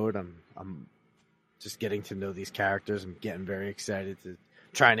Lotus mode. I'm just getting to know these characters. I'm getting very excited to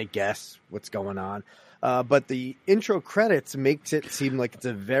trying to guess what's going on. But the intro credits makes it seem like it's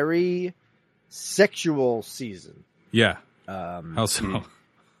a very sexual season. Yeah. How so?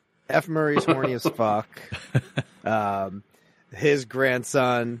 F. Murray's horny as fuck. His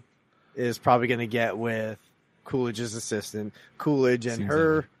grandson is probably going to get with Coolidge's assistant. Coolidge and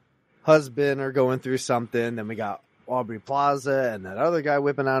her husband are going through something. Then we got Aubrey Plaza and that other guy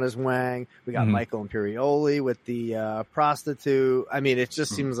whipping out his wang. We got Michael Imperioli with the prostitute. I mean, it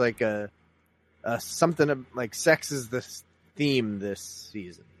just seems like something like sex is the theme this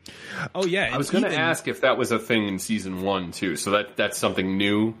season. Oh yeah, I was going to ask if that was a thing in season 1 too. So that's something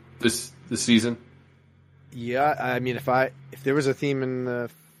new this season. Yeah, I mean, if there was a theme in the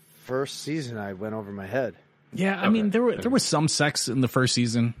first season, I went over my head. Yeah, I mean, there was some sex in the first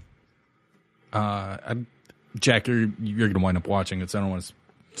season. Jack, you're going to wind up watching it, so I don't want to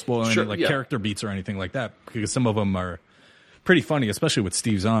spoil any character beats or anything like that, because some of them are pretty funny, especially with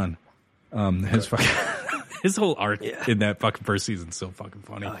Steve Zahn. His whole arc in that fucking first season is so fucking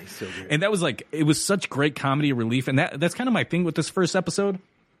funny. Oh, he's so good. And that was it was such great comedy relief, and that's kind of my thing with this first episode,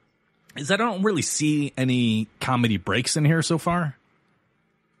 is I don't really see any comedy breaks in here so far.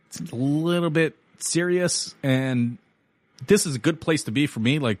 It's a little bit serious, and this is a good place to be for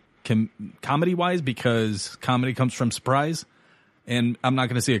me, like comedy wise, because comedy comes from surprise, and I'm not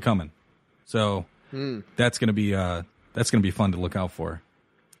going to see it coming. So that's going to be fun to look out for.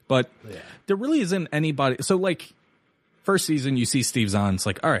 But there really isn't anybody. So like first season, you see Steve Zahn. It's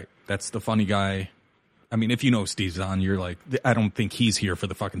like, all right, that's the funny guy. I mean, if you know Steve Zahn, you're like, I don't think he's here for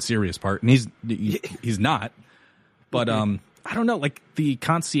the fucking serious part, and he's not. But I don't know, like the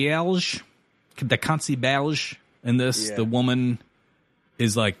concierge in this, the woman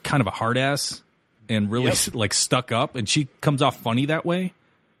is like kind of a hard ass and really like stuck up, and she comes off funny that way.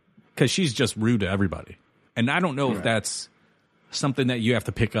 because she's just rude to everybody. And I don't know if that's something that you have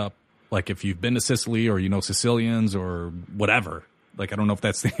to pick up, like if you've been to Sicily or you know Sicilians or whatever. Like, I don't know if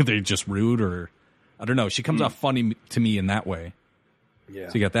that's they're just rude or I don't know. She comes off funny to me in that way. Yeah.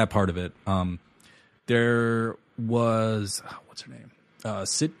 So you got that part of it. There was what's her name?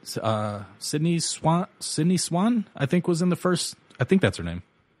 Sydney Swan, I think, was in the first. I think that's her name.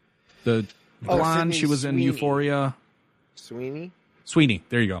 The blonde. She was in Euphoria. Sweeney.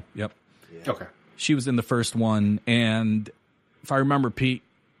 There you go. Yep. Yeah. Okay. She was in the first one, and if I remember, Pete,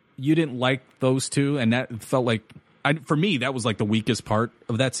 you didn't like those two, and that felt like, for me, that was like the weakest part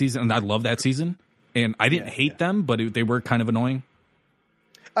of that season, and I love that season, and I didn't hate them, but they were kind of annoying.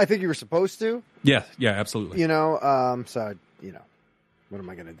 I think you were supposed to. Yeah, absolutely. So, what am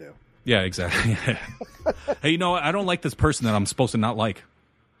I going to do? Yeah, exactly. Hey, I don't like this person that I'm supposed to not like.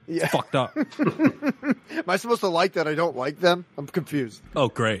 Yeah. It's fucked up. Am I supposed to like that I don't like them? I'm confused. Oh,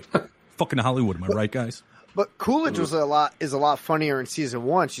 great. Fucking Hollywood, am I right, guys? But Coolidge is a lot funnier in season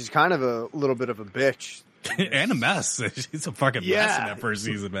 1. She's kind of a little bit of a bitch. And a mess. She's a fucking mess in that first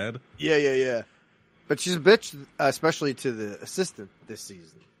season, man. Yeah. But she's a bitch, especially to the assistant this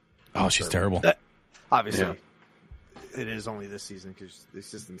season. Oh, she's terrible. Obviously, it is only this season because the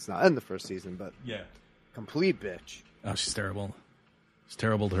assistant's not in the first season, but complete bitch. Oh, she's terrible. It's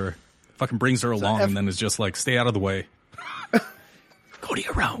terrible to her. Fucking brings her along and then is just like, stay out of the way. Go to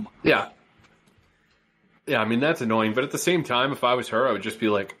your realm. Yeah. Yeah, I mean, that's annoying. But at the same time, if I was her, I would just be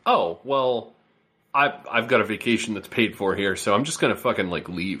like, oh, well, I've got a vacation that's paid for here, so I'm just going to fucking, like,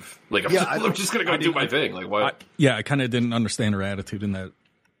 leave. Like, I'm just going to go do my thing. Like, what? I kind of didn't understand her attitude in that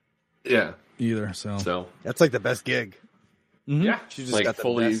either. So that's like the best gig. Mm-hmm. Yeah. She just got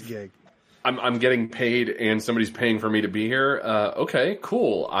the best gig. I'm getting paid and somebody's paying for me to be here. Okay,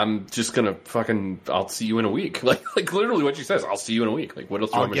 cool. I'm just gonna I'll see you in a week. Like literally what she says. I'll see you in a week. Like, what else?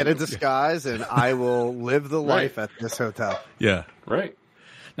 I'll get a disguise and I will live the life at this hotel. Yeah. Right.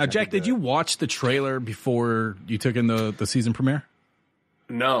 Now, Jack, did you watch the trailer before you took in the season premiere?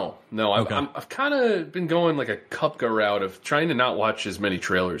 No. Okay. I've kind of been going like a Kupka route of trying to not watch as many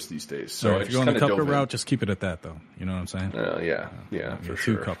trailers these days. So if you're going the Kupka route, just keep it at that, though. You know what I'm saying? Yeah, for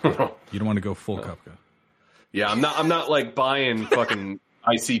sure. Kupka. You don't want to go full Kupka. Yeah, I'm not like buying fucking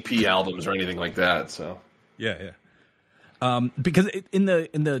ICP albums or anything like that. So yeah. Because in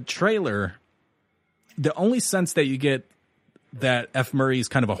the trailer, the only sense that you get that F. Murray is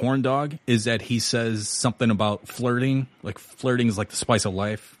kind of a horn dog is that he says something about flirting, like flirting is like the spice of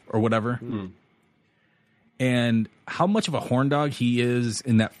life or whatever. Mm. And how much of a horn dog he is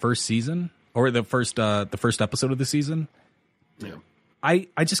in that first season or the first episode of the season. Yeah. I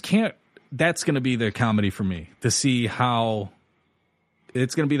just can't. That's going to be the comedy for me to see how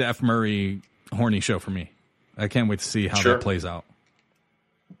it's going to be the F. Murray horny show for me. I can't wait to see how that plays out.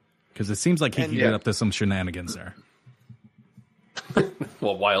 Because it seems like he can get up to some shenanigans there.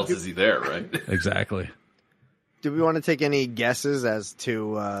 Well, why else is he there, right? Exactly. Do we want to take any guesses as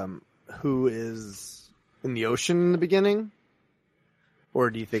to who is in the ocean in the beginning? Or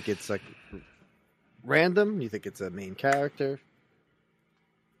do you think it's like random? Do you think it's a main character?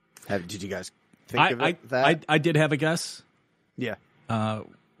 Did you guys think of that? I did have a guess. Yeah.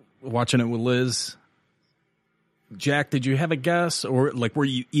 Watching it with Liz. Jack, did you have a guess? Or like were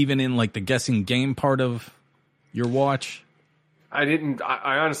you even in like the guessing game part of your watch? I didn't.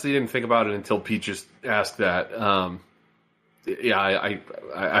 I honestly didn't think about it until Pete just asked that. I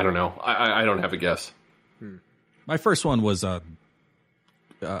don't know. I don't have a guess. My first one was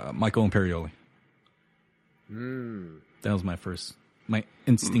Michael Imperioli. That was my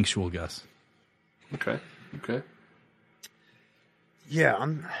instinctual guess. Okay. Yeah,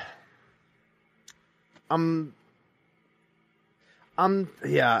 I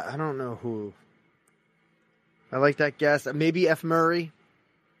don't know who. I like that guess. Maybe F. Murray.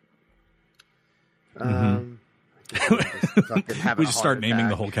 We just start naming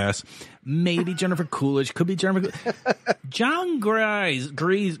the whole cast. Maybe Jennifer Coolidge. Could be Jennifer. John Grise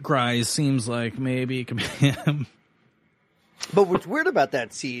seems like maybe it could be him. But what's weird about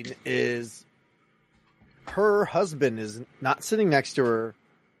that scene is her husband is not sitting next to her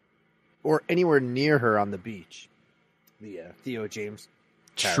or anywhere near her on the beach. The Theo James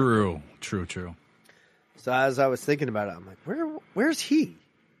character. True. So as I was thinking about it, I'm like, where's he?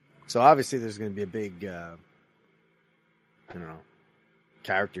 So obviously there's going to be a big,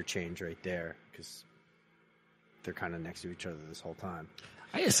 character change right there because they're kind of next to each other this whole time.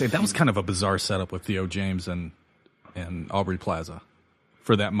 I gotta say that was kind of a bizarre setup with Theo James and Aubrey Plaza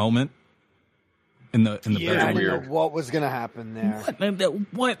for that moment in the bedroom. I didn't know what was going to happen there.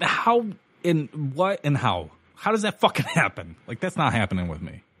 What? How? And what? And how? How does that fucking happen? Like that's not happening with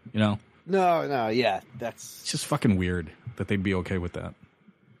me. You know? No, yeah, It's just fucking weird that they'd be okay with that.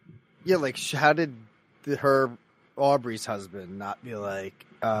 yeah. Like, how did Aubrey's husband not be like,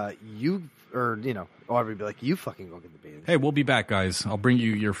 you, or Aubrey be like, you fucking go get the baby. Hey, we'll be back, guys. I'll bring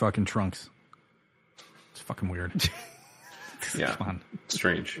you your fucking trunks. It's fucking weird. Yeah, Come on.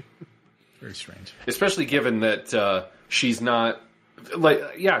 strange. Very strange. Especially given that she's not like,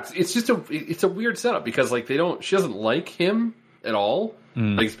 yeah, it's just a weird setup because like she doesn't like him at all.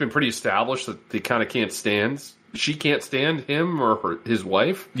 Like it's been pretty established that they kind of can't stand. She can't stand him or his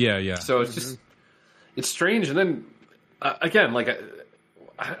wife. Yeah. So it's just it's strange. And then again, like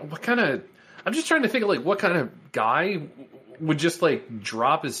what kind of? I'm just trying to think of like what kind of guy would just like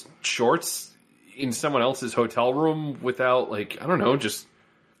drop his shorts in someone else's hotel room without like I don't know just.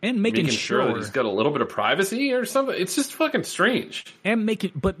 And making sure that he's got a little bit of privacy or something. It's just fucking strange. And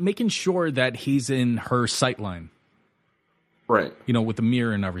making sure that he's in her sightline. Right. With the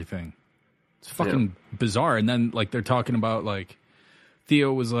mirror and everything. It's fucking bizarre. And then like they're talking about like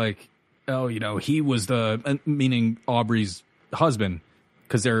Theo was like, oh, he was meaning Aubrey's husband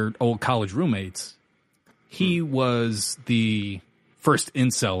because they're old college roommates. He was the first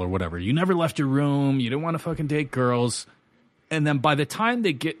incel or whatever. You never left your room. You didn't want to fucking date girls. And then by the time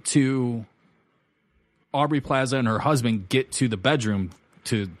they get to Aubrey Plaza and her husband get to the bedroom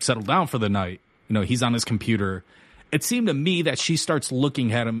to settle down for the night, he's on his computer. It seemed to me that she starts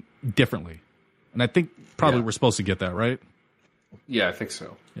looking at him differently. And I think probably we're supposed to get that, right? Yeah, I think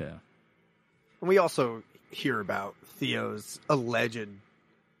so. Yeah. And we also hear about Theo's alleged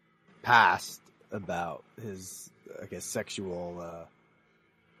past about his, I guess, sexual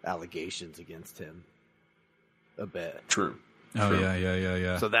allegations against him a bit. True. Oh, True.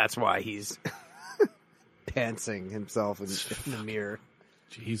 Yeah. So that's why he's pantsing himself in the mirror.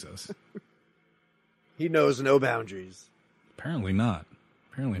 Jesus. He knows no boundaries. Apparently not.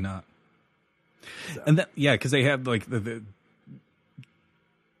 So. And because they have like the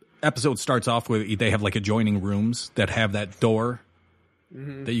episode starts off with they have like adjoining rooms that have that door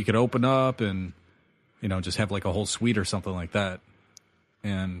that you could open up and just have like a whole suite or something like that.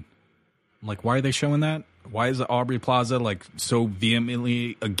 And I'm like, why are they showing that? Why is Aubrey Plaza like so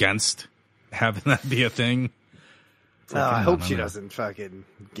vehemently against having that be a thing? I hope she doesn't fucking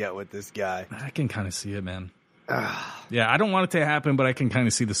get with this guy. I can kind of see it, man. Yeah, I don't want it to happen, but I can kind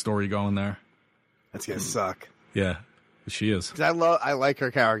of see the story going there. That's gonna suck. Yeah, she is. 'Cause I like her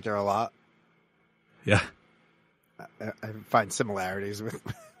character a lot. Yeah. I find similarities with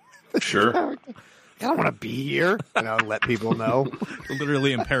Sure. character. I don't want to be here. Let people know.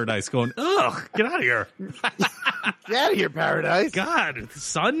 Literally in paradise going, ugh, get out of here. Get out of here, Paradise. God,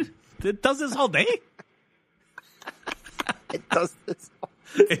 son, it does this all day? It does this.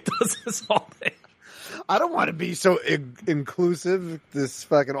 It does this all day. I don't want to be so inclusive, this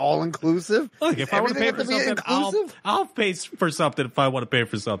fucking all-inclusive. Look, if I want to pay for Everything has to be something, I'll pay for something if I want to pay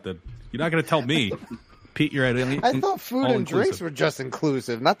for something. You're not going to tell me, Pete, you're at I thought food and all-inclusive. drinks were just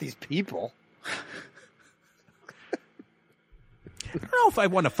inclusive, not these people. I don't know if I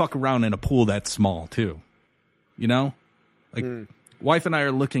want to fuck around in a pool that small, too. Like, wife and I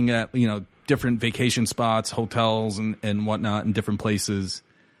are looking at, different vacation spots, hotels, and whatnot in different places.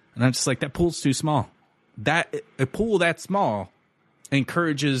 And I'm just like, that pool's too small. A pool that small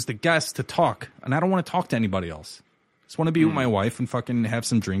encourages the guests to talk. And I don't want to talk to anybody else. I just want to be with my wife and fucking have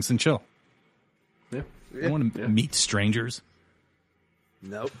some drinks and chill. Yeah. I don't want to meet strangers.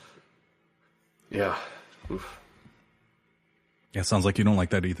 Nope. Yeah. Oof. Yeah, sounds like you don't like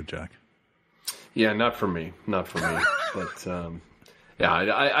that either, Jack. Yeah, not for me. But yeah,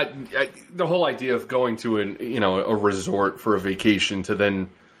 I the whole idea of going to a resort for a vacation to then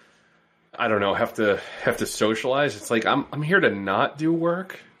I don't know have to socialize. It's like I'm here to not do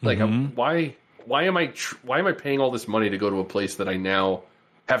work. Like why am I paying all this money to go to a place that I now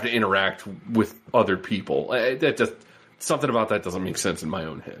have to interact with other people? That just something about that doesn't make sense in my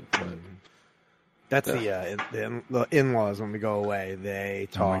own head. But, that's the in-laws when we go away. They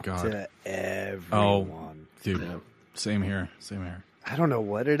talk to everyone. Oh, dude, same here. I don't know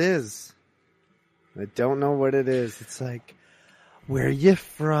what it is. It's like, where you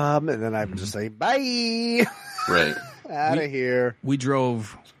from? And then I'm just like, bye. Right. Out of here. We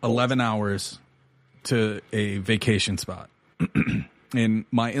drove 11 hours to a vacation spot. And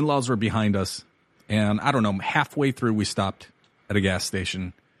my in-laws were behind us. And I don't know, halfway through we stopped at a gas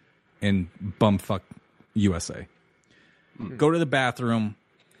station in bumfuck USA. Go to the bathroom,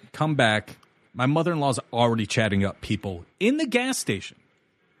 come back. My mother-in-law's already chatting up people in the gas station.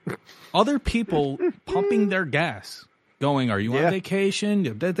 Other people pumping their gas, going, are you on vacation?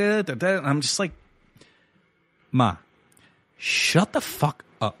 And I'm just like, Ma, shut the fuck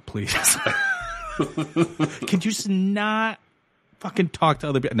Please. Can you just not fucking talk to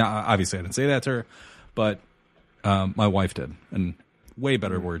other people? No, obviously I didn't say that to her, but my wife did, and way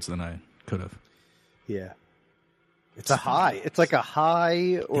better words than I could have. Yeah. It's a high. It's like a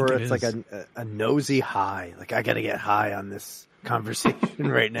high, or it's like a nosy high. Like, I got to get high on this conversation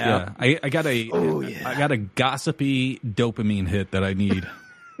right now. Yeah, I got a gossipy dopamine hit that I need.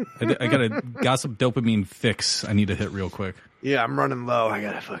 I got a gossip dopamine fix I need to hit real quick. Yeah, I'm running low. I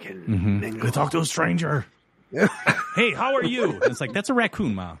got to fucking mingle. Go talk to a stranger. Hey, how are you? And it's like, that's a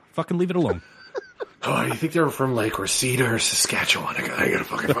raccoon, Ma. Fucking leave it alone. Oh, you think they were from like Reseda or Saskatchewan? I gotta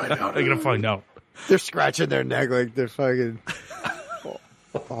fucking find out. I gotta find out. They're scratching their neck like they're fucking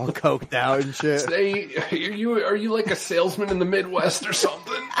all coked out and shit. Hey, are you like a salesman in the Midwest or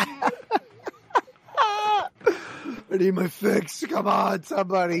something? I need my fix. Come on,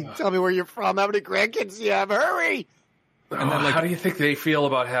 somebody. Tell me where you're from. How many grandkids do you have? Hurry! And then, how do you think they feel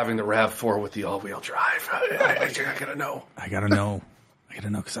about having the RAV4 with the all-wheel drive? I gotta know. I gotta know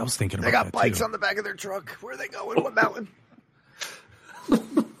because I was thinking about They got that bikes too. on the back of their truck. Where are they going? What mountain?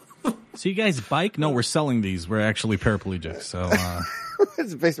 So you guys bike? No, we're selling these. We're actually paraplegics. So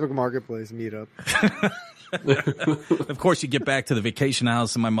It's a Facebook Marketplace meetup. of course you get back to the vacation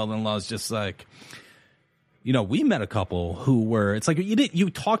house and my mother-in-law's just like, we met a couple who were, it's like you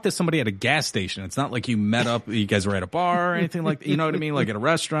talked to somebody at a gas station. It's not like you met up, you guys were at a bar or anything like that. You know what I mean? Like at a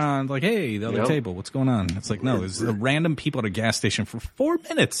restaurant, like, hey, the other table, what's going on? It's like, no, there's random people at a gas station for 4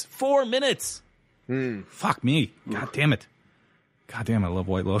 minutes. 4 minutes. Fuck me. God damn it. God damn, I love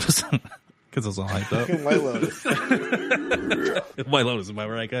White Lotus. Because it's all hyped up. White Lotus. White Lotus, am I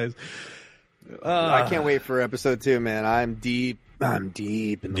right, guys? I can't wait for episode 2, man. I'm deep in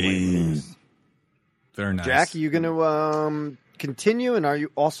the White Lotus. Very nice. Jack, are you going to continue, and are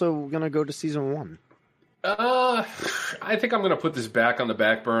you also going to go to season 1? I think I'm going to put this back on the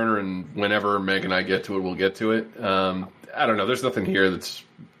back burner, and whenever Meg and I get to it, we'll get to it. I don't know. There's nothing here that's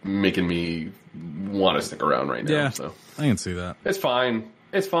making me want to stick around right now. Yeah, so I can see that. It's fine.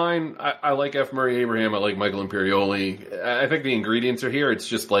 It's fine. I like F. Murray Abraham. I like Michael Imperioli. I think the ingredients are here. It's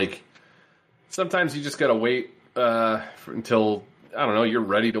just like sometimes you just got to wait until, I don't know, you're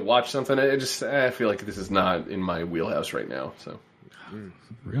ready to watch something. I feel like this is not in my wheelhouse right now. So,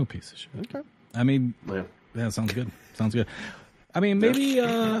 real piece of shit. Okay. I mean, yeah, sounds good. Sounds good. I mean, maybe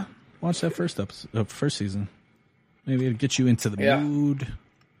watch that first season. Maybe it'll get you into the mood.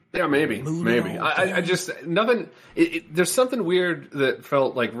 Yeah, maybe. I just nothing. There's something weird that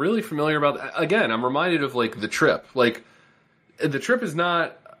felt like really familiar about. Again, I'm reminded of like The Trip. Like The Trip is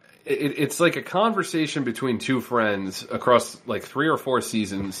not. It's like a conversation between two friends across like 3 or 4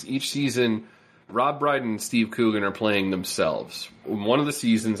 seasons. Each season, Rob Brydon and Steve Coogan are playing themselves. One of the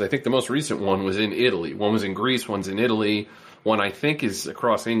seasons, I think the most recent one, was in Italy. One was in Greece. One's in Italy. One I think is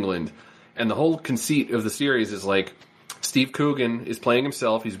across England. And the whole conceit of the series is like, Steve Coogan is playing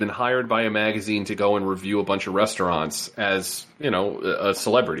himself. He's been hired by a magazine to go and review a bunch of restaurants as, a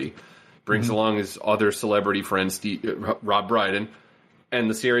celebrity. Brings along his other celebrity friend, Rob Brydon. And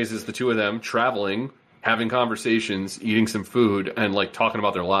the series is the two of them traveling, having conversations, eating some food, and like talking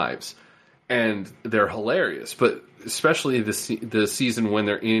about their lives. And they're hilarious. But especially the season when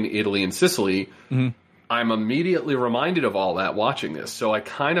they're in Italy and Sicily, I'm immediately reminded of all that watching this. So I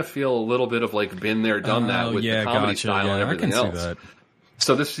kind of feel a little bit of like been there, done that with the comedy style and everything else. That.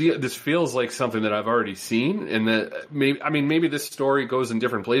 So this feels like something that I've already seen, and that maybe this story goes in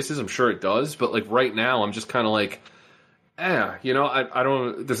different places. I'm sure it does, but like right now, I'm just kind of like, I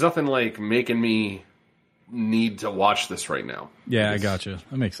don't. There's nothing like making me need to watch this right now. Yeah, I gotcha.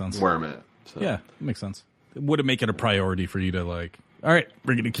 That makes sense. Where I'm at. So. Yeah, that makes sense. Would it make it a priority for you to like? All right,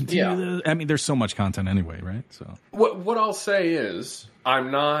 we're going to continue this. I mean, there's so much content anyway, right? So what I'll say is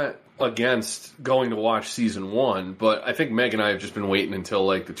I'm not against going to watch season 1, but I think Meg and I have just been waiting until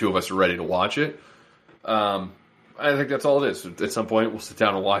like the two of us are ready to watch it. I think that's all it is. At some point, we'll sit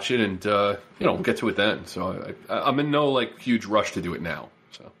down and watch it, and we'll get to it then. So I'm in no like huge rush to do it now.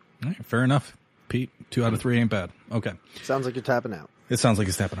 So all right, fair enough, Pete. 2 out of 3 ain't bad. Okay, sounds like you're tapping out. It sounds like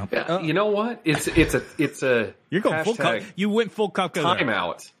he's stepping up. Yeah, you know what? It's a you're going full cup. You went full cup.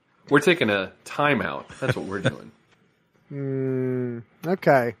 Timeout. We're taking a timeout. That's what we're doing.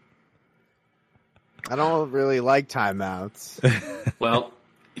 Okay. I don't really like timeouts. Well,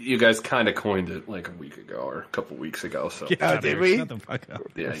 you guys kind of coined it like a week ago or a couple weeks ago. So did we? Shut the fuck up.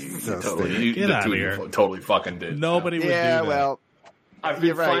 Yeah, you So totally. Get out of here. Totally fucking did. Nobody would do that. Well. I've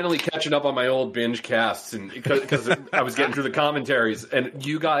been finally catching up on my old binge casts, and because I was getting through the commentaries, and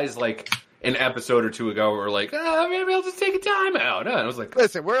you guys like an episode or two ago were like, maybe I'll just take a timeout. And I was like,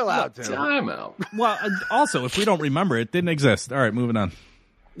 listen, we're allowed to timeout. Well, also, if we don't remember, it didn't exist. All right, moving on.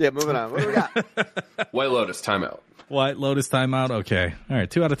 Yeah, moving on. What do we got? White Lotus, timeout. White Lotus timeout. Okay, all right.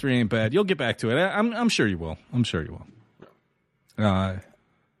 2 out of 3 ain't bad. You'll get back to it. I'm sure you will. I'm sure you will.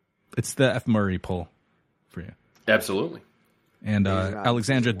 It's the F. Murray pull for you. Absolutely. And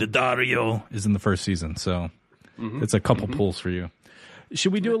Alexandra Daddario is in the first season, so it's a couple pulls for you.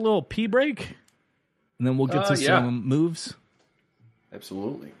 Should we do a little pee break? And then we'll get to some moves?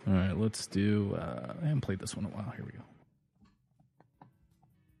 Absolutely. All right, let's do... I haven't played this one in a while. Here we go.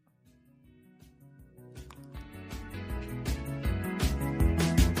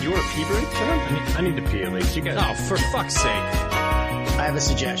 You want a pee break, John? I need to pee at least. You guys. Oh, for fuck's sake. I have a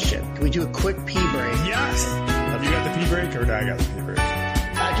suggestion. Can we do a quick pee break? Yes! Have you got the pee break, or do I got the pee break?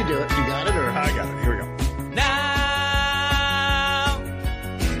 I can do it. You got it, or? I got it. Here we go. Now,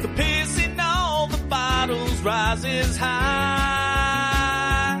 the piss in all the bottles rises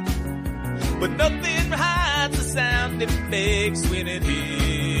high, but nothing hides the sound it makes when it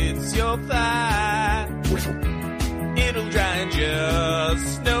hits your thigh. It'll dry in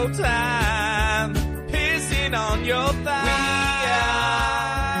just no time, pissing on your thigh.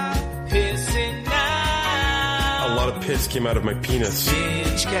 Pissing now. A lot of piss came out of my penis.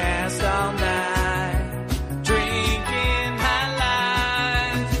 BingeCast all night, drinking high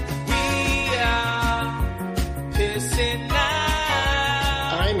life. We are pissing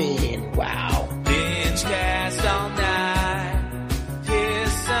now. I mean, wow. BingeCast all night,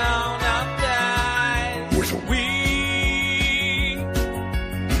 piss on our thighs. We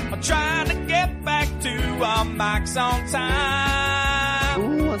are trying to get back to our mics on time.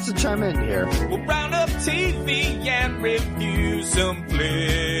 Who wants to chime in here? We'll round up TV and review some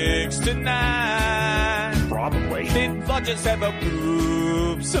flicks tonight. Probably. Then just have a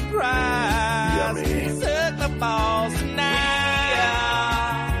poop surprise. Yummy. Suck the balls tonight.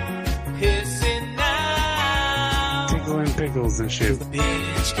 Pissing now. Tickling pickles and shit.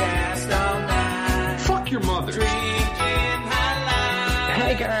 BingeCast all night. Fuck your mother. Drinking high life.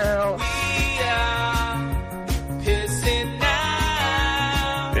 Hey, girl. We are pissing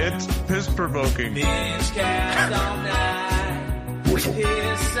now. It's piss-provoking. BingeCast all night.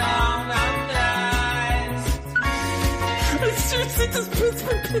 Piss on our thighs.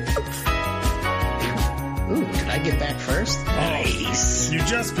 Ooh, did I get back first? Nice. You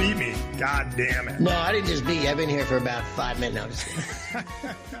just beat me. God damn it. No, I didn't just beat you. I've been here for about 5 minutes now. Just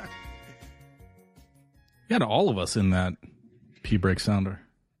You got all of us in that pee break sounder.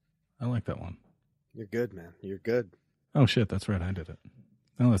 I like that one. You're good, man. You're good. Oh, shit, that's right. I did it.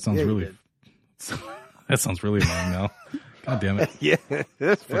 Oh, that sounds Yeah, you really... that sounds really annoying now. God damn it. Yeah.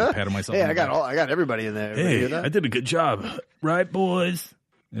 Fucking patting myself Hey, on I the back. got everybody in there. Everybody hear Hey, that? I did a good job. Right, boys?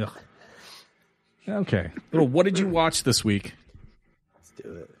 Ugh. Okay. Little, what did you watch this week? Let's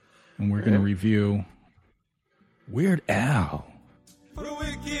do it. And we're going to review Weird Al. What a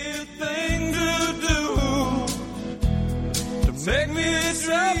wicked thing to do to make me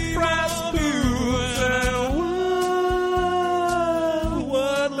surprise booze and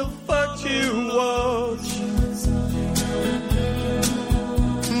what the fuck you watch?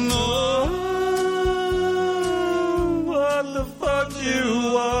 No, what the fuck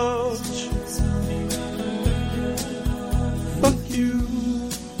you watch? Fuck you.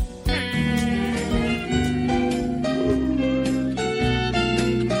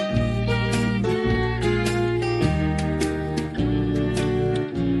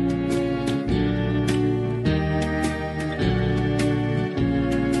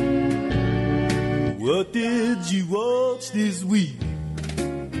 What did you watch this week?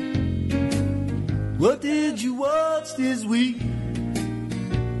 What did you watch this week?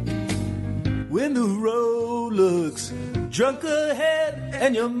 When the road looks drunk ahead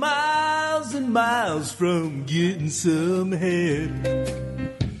and you're miles and miles from getting some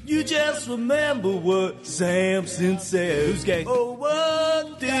head, you just remember what Samson said. Oh,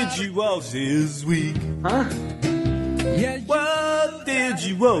 what did you watch this week? Huh? Yeah, what did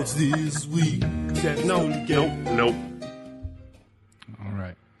you watch this week? Nope. All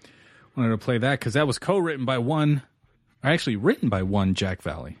right. Wanted to play that because that was co-written by one, or actually written by one Jack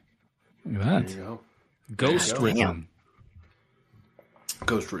Valley. Look at that. There you go. Ghost written.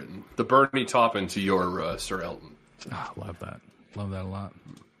 Ghost written. The Bernie Taupin to your Sir Elton. Ah, love that. Love that a lot.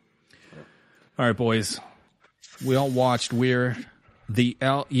 All right, boys. We all watched Weird, the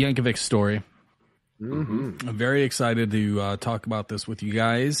Yankovic story. Mm-hmm. I'm very excited to talk about this with you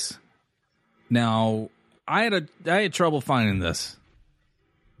guys. Now, I had trouble finding this.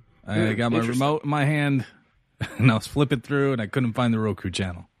 I got my remote in my hand, and I was flipping through, and I couldn't find the Roku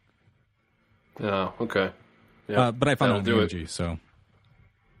channel. Oh, okay. Yeah, but I found it on that'll do AMG, so.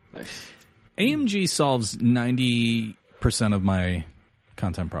 Nice. AMG solves 90% of my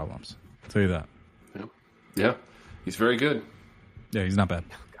content problems. I'll tell you that. Yeah. He's very good. Yeah, he's not bad.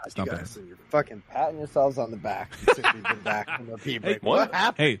 God, It's you not guys, bad. you're fucking patting yourselves on the back since we've been back from the pee break. What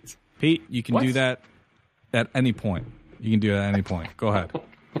happened? Hey, Pete, you can do that at any point. You can do that at any point. Go ahead.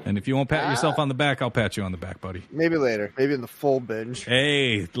 And if you won't pat yourself on the back, I'll pat you on the back, buddy. Maybe later. Maybe in the full binge.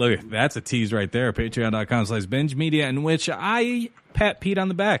 Hey, look, that's a tease right there. Patreon.com/binge media, in which I pat Pete on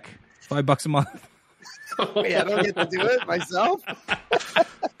the back. $5 a month. Wait, I don't get to do it myself?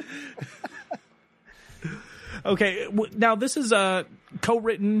 Okay, now this is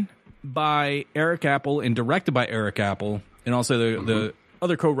co-written by Eric Apple and directed by Eric Apple, and also the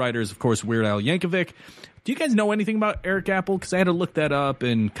other co-writers, of course, Weird Al Yankovic. Do you guys know anything about Eric Apple? Because I had to look that up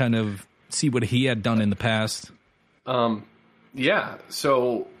and kind of see what he had done in the past. Yeah,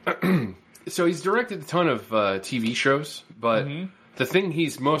 so he's directed a ton of TV shows, but the thing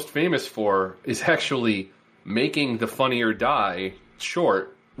he's most famous for is actually making the Funny or Die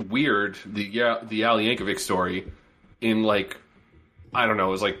short, Weird, the Al Yankovic story, in like, I don't know,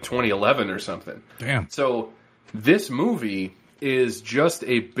 it was like 2011 or something. Damn. So this movie is just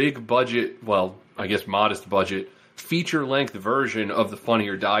a big budget, well, I guess modest budget, feature-length version of the Funny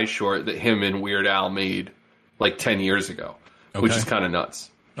or Die short that him and Weird Al made like 10 years ago, which is kind of nuts.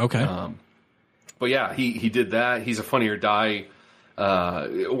 Okay. But yeah, he did that. He's a Funny or Die,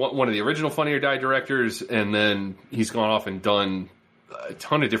 one of the original Funny or Die directors, and then he's gone off and done a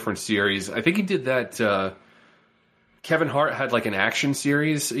ton of different series. I think he did that. Kevin Hart had like an action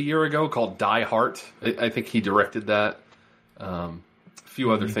series a year ago called Die Hart. I think he directed that. A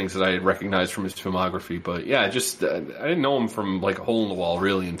few other things that I had recognized from his filmography, but yeah, just I didn't know him from like a hole in the wall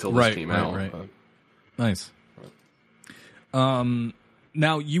really until this came out. Right. Nice.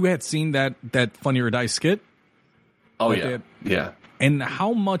 Now you had seen that Funny or Die skit. Oh yeah, yeah. And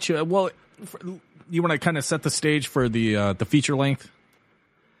how much? You want to kind of set the stage for the feature length.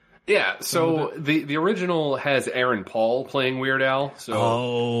 Yeah, so the original has Aaron Paul playing Weird Al.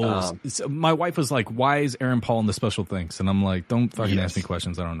 So, so my wife was like, "Why is Aaron Paul in the special things?" And I'm like, "Don't fucking ask me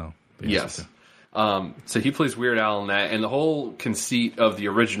questions. I don't know." Yes. So he plays Weird Al in that, and the whole conceit of the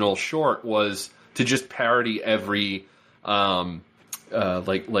original short was to just parody every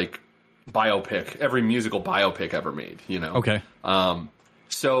like biopic, every musical biopic ever made. You know. Okay.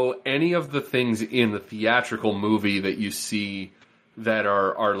 So any of the things in the theatrical movie that you see that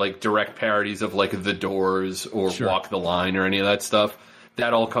are like direct parodies of like The Doors or Walk the Line or any of that stuff,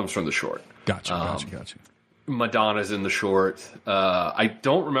 that all comes from the short. Gotcha. Madonna's in the short. I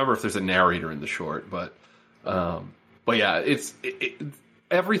don't remember if there's a narrator in the short, but yeah, it's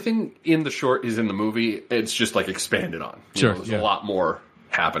everything in the short is in the movie. It's just like expanded on. Sure, there's a lot more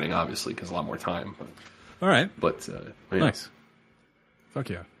happening, obviously, because a lot more time. All right, but nice. Fuck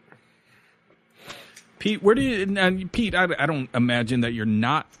yeah. Pete, where do you? And Pete, I don't imagine that you're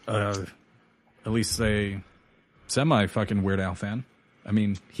not at least a semi fucking Weird Al fan. I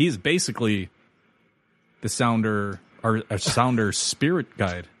mean, he's basically the sounder or a sounder spirit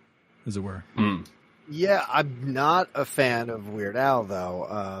guide, as it were. Yeah, I'm not a fan of Weird Al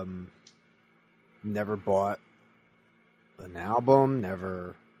though. Never bought an album,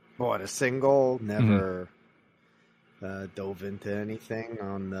 never bought a single, never dove into anything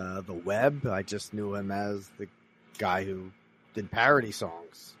on the web. I just knew him as the guy who did parody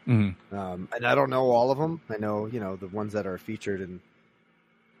songs. And I don't know all of them. I know, the ones that are featured in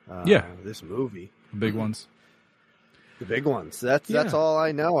this movie. The big ones. The big ones. That's all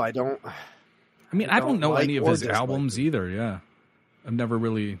I know. I don't know like any of or his dislike albums either, yeah. I've never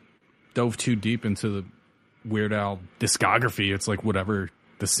really dove too deep into the Weird Al discography. It's like whatever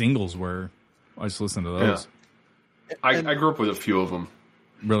the singles were. I just listened to those. Yeah. I grew up with a few of them.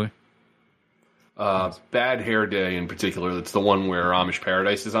 Really? Bad Hair Day in particular. That's the one where Amish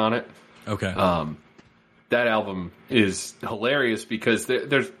Paradise is on it. Okay. That album is hilarious because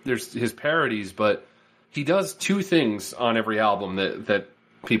there's his parodies, but he does two things on every album that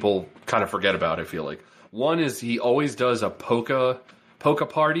people kind of forget about, I feel like. One is he always does a polka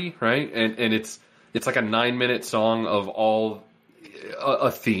party, right? And it's like a 9-minute song of all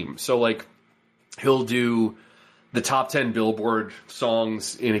a theme. So like he'll do the top 10 Billboard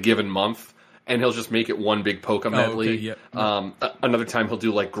songs in a given month, and he'll just make it one big polka medley. Another time he'll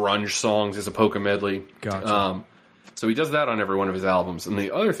do like grunge songs as a polka medley. Gotcha. So he does that on every one of his albums. And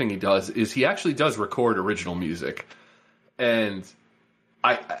the other thing he does is he actually does record original music. And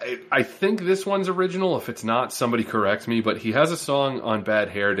I think this one's original. If it's not, somebody correct me. But he has a song on Bad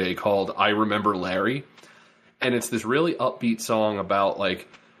Hair Day called I Remember Larry. And it's this really upbeat song about like,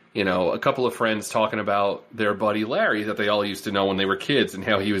 a couple of friends talking about their buddy Larry that they all used to know when they were kids and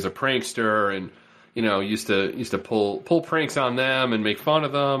how he was a prankster and, used to pull pranks on them and make fun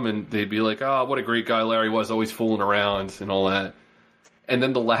of them, and they'd be like, "Oh, what a great guy Larry was, always fooling around and all that." And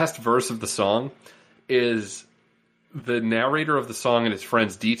then the last verse of the song is the narrator of the song and his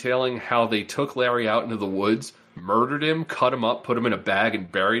friends detailing how they took Larry out into the woods, murdered him, cut him up, put him in a bag,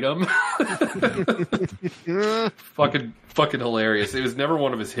 and buried him. fucking hilarious. It was never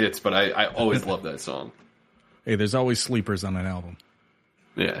one of his hits, but I always loved that song. Hey, there's always sleepers on an album.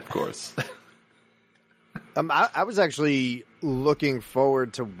 Yeah, of course. I was actually looking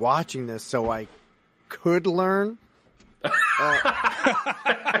forward to watching this so I could learn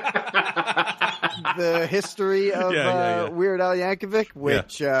the history of Weird Al Yankovic,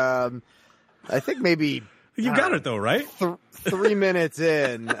 which I think maybe you got it though, right? 3 minutes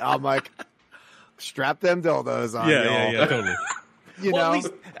in, I'm like, strap them dildos on. Yeah, totally. At least,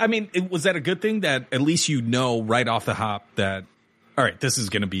 I mean, was that a good thing that at least right off the hop that, all right, this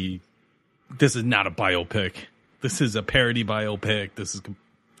is not a biopic. This is a parody biopic. This is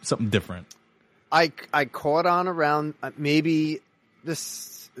something different. I caught on around maybe the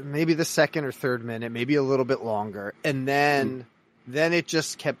second or third minute, maybe a little bit longer, and then it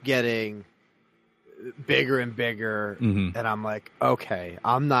just kept getting bigger and bigger, and I'm like, okay,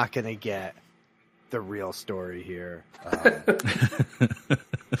 I'm not gonna get the real story here.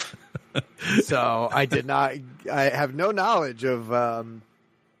 So I have no knowledge of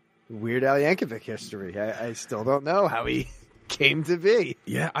Weird Al Yankovic history. I still don't know how he came to be.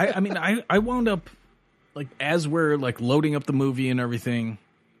 Yeah, I mean, I wound up, like, as we're, like, loading up the movie and everything,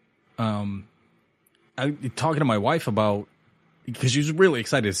 talking to my wife about, because she's really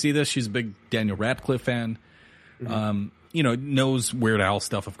excited to see this. She's a big Daniel Radcliffe fan. Knows Weird Al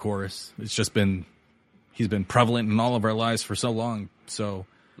stuff, of course. He's been prevalent in all of our lives for so long, so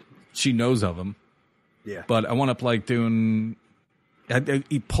she knows of him. Yeah. But I wound up, like, pulling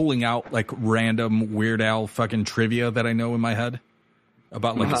out, like, random Weird Al fucking trivia that I know in my head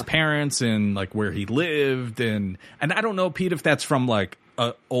about, like, his parents and, like, where he lived. And I don't know, Pete, if that's from, like,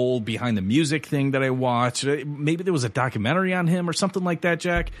 a old Behind the Music thing that I watched. Maybe there was a documentary on him or something like that,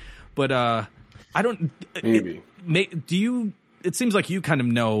 Jack. But I don't... Maybe. It seems like you kind of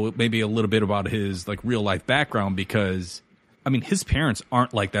know maybe a little bit about his, like, real-life background because, I mean, his parents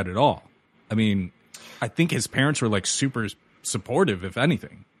aren't like that at all. I mean, I think his parents were, like, super supportive, if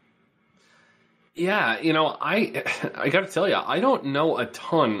anything. Yeah, I got to tell you, I don't know a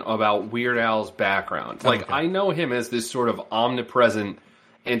ton about Weird Al's background. Like, okay. I know him as this sort of omnipresent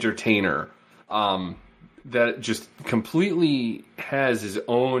entertainer that just completely has his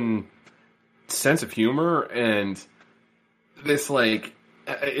own sense of humor, and this, like,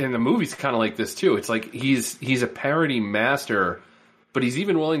 in the movie's kind of like this too. It's like he's a parody master, but he's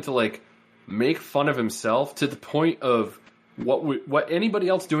even willing to, like, make fun of himself to the point of what anybody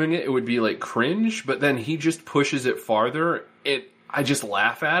else doing it would be like cringe, but then he just pushes it farther. I just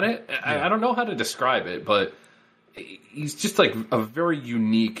laugh at it. I don't know how to describe it, but he's just like a very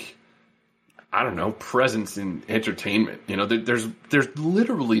unique, I don't know, presence in entertainment. There's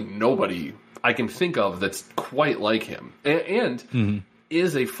literally nobody I can think of that's quite like him, and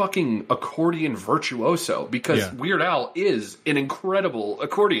is a fucking accordion virtuoso, because Weird Al is an incredible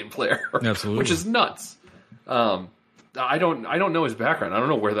accordion player. Absolutely. Which is nuts. I don't know his background. I don't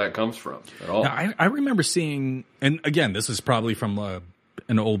know where that comes from at all. Now, I remember seeing, and again, this is probably from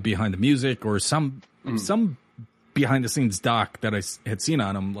an old Behind the Music or some behind the scenes doc that I had seen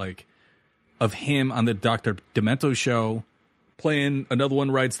on him, like, of him on the Dr. Demento show playing Another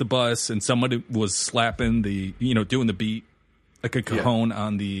One Rides the Bus, and somebody was slapping doing the beat like a cajon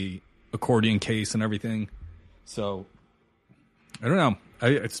on the accordion case and everything. So I don't know.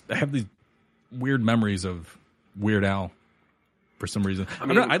 I have these weird memories of Weird Al for some reason.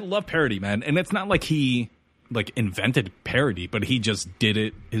 I love parody, man, and it's not like he, like, invented parody, but he just did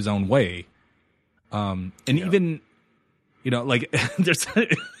it his own way. Even, like, there's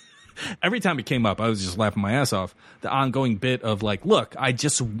every time it came up, I was just laughing my ass off. The ongoing bit of, like, look, I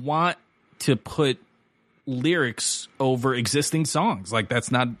just want to put lyrics over existing songs. Like,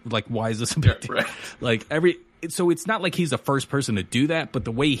 that's not, like, why is this a big deal? Right. Like, so it's not like he's the first person to do that, but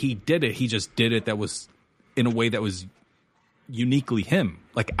the way he did it, he just did it that was in a way that was uniquely him,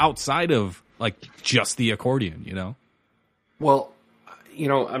 like, outside of, like, just the accordion, Well,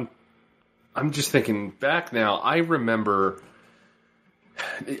 I'm just thinking back now. I remember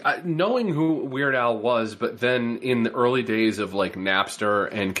knowing who Weird Al was, but then in the early days of, like,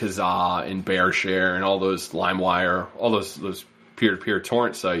 Napster and Kazaa and BearShare and all those LimeWire, all those peer-to-peer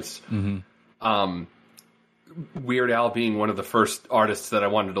torrent sites, Weird Al being one of the first artists that I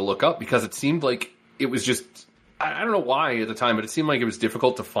wanted to look up, because it seemed like it was just I don't know why at the time, but it seemed like it was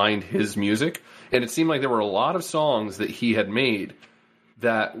difficult to find his music. And it seemed like there were a lot of songs that he had made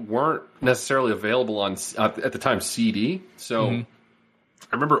that weren't necessarily available on, at the time, CD. So I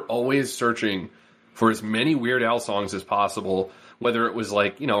remember always searching for as many Weird Al songs as possible, whether it was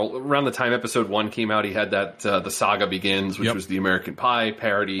like, around the time episode 1 came out, he had that The Saga Begins, which was the American Pie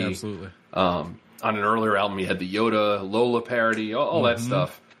parody. Absolutely. On an earlier album, he had the Yoda, Lola parody, all that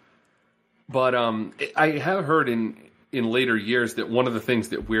stuff. But I have heard in later years that one of the things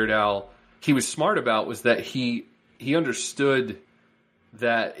that Weird Al, he was smart about was that he understood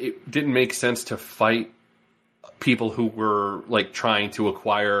that it didn't make sense to fight people who were like trying to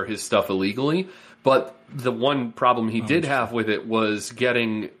acquire his stuff illegally. But the one problem he did have with it was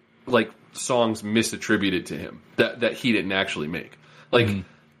getting like songs misattributed to him that he didn't actually make. Like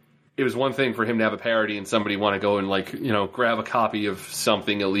it was one thing for him to have a parody and somebody want to go and like, grab a copy of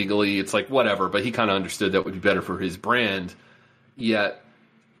something illegally. It's like whatever, but he kind of understood that would be better for his brand. Yet,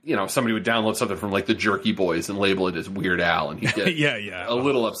 somebody would download something from like the Jerky Boys and label it as Weird Al, and he'd get a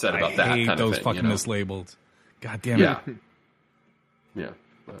little upset about that kind of thing. Those fucking mislabeled. God damn it. Yeah.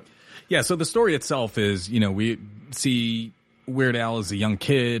 Yeah, so the story itself is, we see Weird Al as a young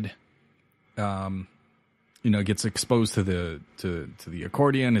kid, gets exposed to the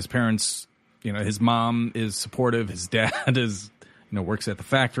accordion. His parents, his mom is supportive. His dad is, works at the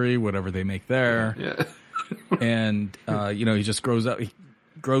factory, whatever they make there. Yeah. And, he just grows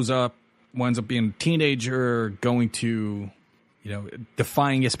up, winds up being a teenager, going to,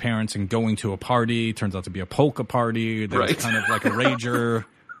 defying his parents and going to a party. Turns out to be a polka party. That's kind of like a rager.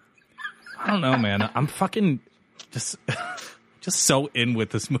 I don't know, man. I'm fucking just so in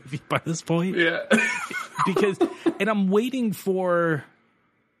with this movie by this point. Yeah. And I'm waiting for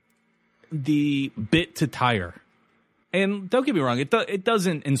the bit to tire. And don't get me wrong, it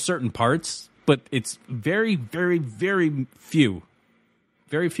doesn't in certain parts, but it's very, very, very few.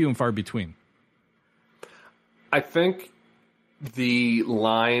 Very few and far between. I think the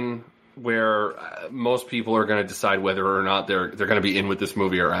line where most people are going to decide whether or not they're going to be in with this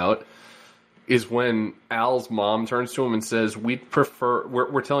movie or out is when Al's mom turns to him and says,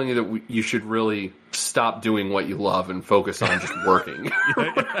 we're telling you that you should really stop doing what you love and focus on just working.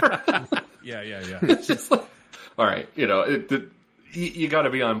 Yeah. It's just like, all right, you got to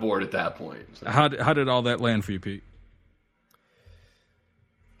be on board at that point. So. How did all that land for you, Pete?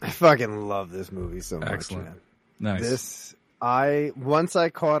 I fucking love this movie so much. Excellent. Man. Nice. Once I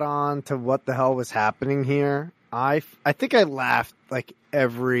caught on to what the hell was happening here, I think I laughed like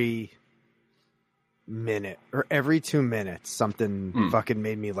every minute or every 2 minutes. Something fucking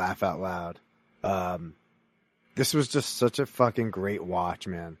made me laugh out loud. This was just such a fucking great watch,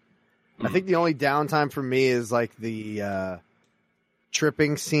 man. I think the only downtime for me is like the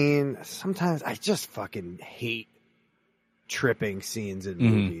tripping scene. Sometimes I just fucking hate tripping scenes in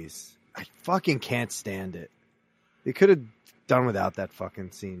movies. I fucking can't stand it. They could have done without that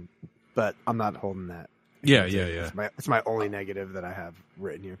fucking scene, but I'm not holding that. Yeah. It's my only negative that I have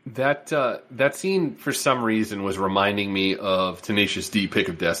written here. That scene, for some reason, was reminding me of Tenacious D, Pick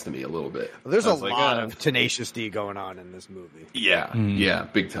of Destiny a little bit. Well, there's a lot of Tenacious D going on in this movie. Yeah,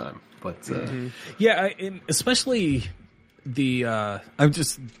 big time. But especially the I'm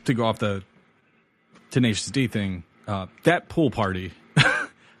just to go off the Tenacious D thing. That pool party,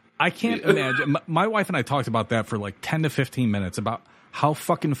 I can't imagine. My wife and I talked about that for like 10 to 15 minutes about how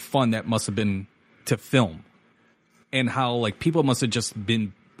fucking fun that must have been to film, and how like people must have just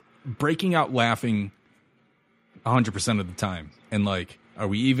been breaking out laughing 100% of the time. And like, are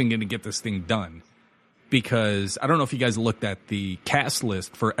we even going to get this thing done? Because I don't know if you guys looked at the cast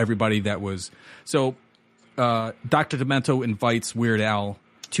list for everybody that was. So Dr. Demento invites Weird Al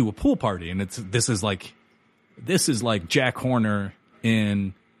to a pool party, and this is like Jack Horner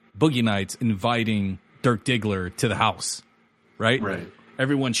in Boogie Nights inviting Dirk Diggler to the house, right? Right.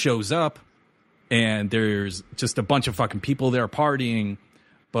 Everyone shows up, and there's just a bunch of fucking people there partying.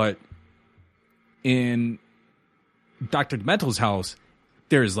 But in Dr. Demento's house,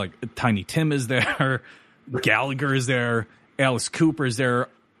 there's like Tiny Tim is there, Gallagher is there, Alice Cooper is there,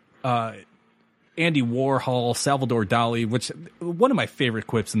 Andy Warhol, Salvador Dali, which one of my favorite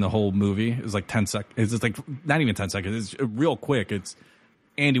quips in the whole movie is like 10 seconds. It's like not even 10 seconds. It's real quick. It's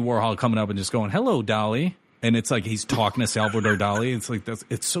Andy Warhol coming up and just going, "Hello, Dali," and it's like he's talking to Salvador Dali. It's like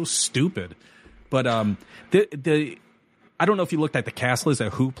it's so stupid. But the I don't know if you looked at the cast list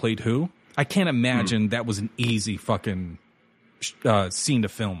at who played who. I can't imagine that was an easy fucking scene to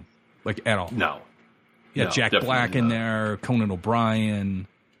film, like at all. No. Yeah, No, Jack Black in there, Conan O'Brien,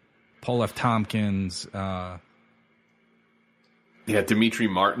 Paul F. Tompkins. Yeah, Dimitri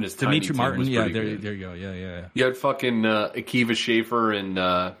Martin is Tiny Dimitri Tim Martin. was Yeah, pretty there good. you go. Yeah. You had fucking Akiva Schaffer and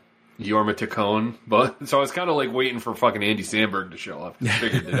Jorma Taccone, but so I was kind of like waiting for fucking Andy Samberg to show up. I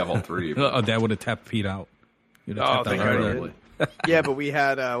figured they'd have all three. Oh, that would have tapped Pete out. You'd have tapped thank out you. right Probably. Yeah, but we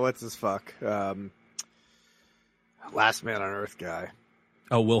had what's his fuck? Last Man on Earth guy.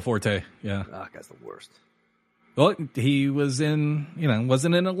 Oh, Will Forte. Yeah. Oh, that guy's the worst. Well, he was in,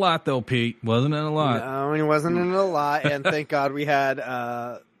 wasn't in a lot though, Pete. Wasn't in a lot. No, he wasn't in a lot, and thank God we had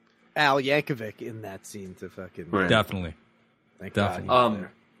Al Yankovic in that scene to fucking Right. Definitely. Thank Definitely. God he was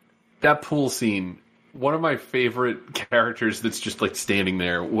there. That pool scene, one of my favorite characters that's just like standing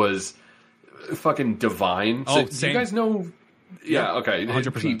there was fucking Divine. Oh, do you same. guys know? Yeah, okay.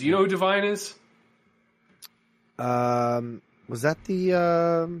 100%. Pete, do you know who Divine is? Was that the?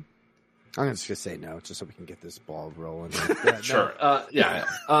 I'm just gonna say no, just so we can get this ball rolling. Yeah, no. Sure. Yeah.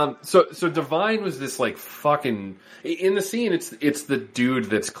 So Divine was this like fucking in the scene. It's the dude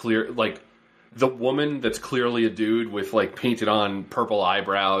that's clear, like the woman that's clearly a dude with like painted on purple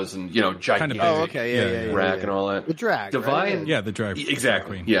eyebrows and gigantic Oh, okay, yeah, rack and all that. The drag, Divine. right? Yeah, the drive.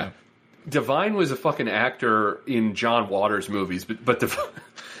 Exactly. Queen. Yeah. Divine was a fucking actor in John Waters movies, but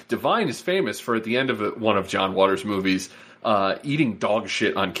Divine is famous for at the end of one of John Waters' movies eating dog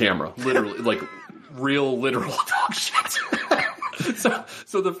shit on camera, literally, like real literal dog shit.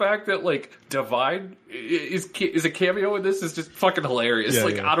 So the fact that like Divine is a cameo in this is just fucking hilarious. Yeah,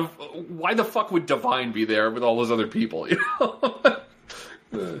 like yeah. why the fuck would Divine be there with all those other people? You know?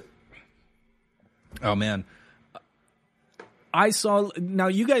 Oh man. Now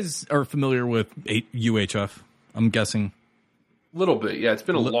you guys are familiar with UHF, I'm guessing. Little bit, yeah. It's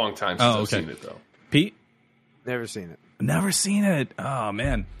been a long time since I've seen it though. Pete? Never seen it. Never seen it. Oh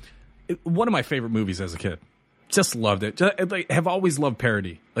man. One of my favorite movies as a kid. Just loved it. Have always loved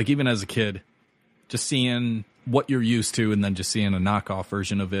parody. Like even as a kid, just seeing what you're used to and then just seeing a knockoff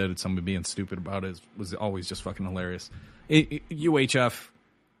version of it and somebody being stupid about it was always just fucking hilarious. UHF,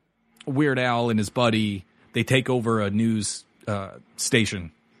 Weird Al and his buddy, they take over a news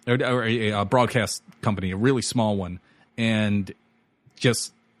station or a broadcast company, a really small one, and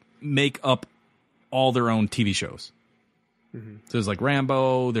just make up all their own TV shows. Mm-hmm. So there's like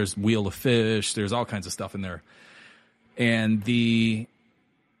Rambo, there's Wheel of Fish, there's all kinds of stuff in there. And that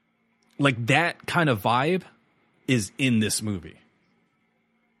kind of vibe is in this movie.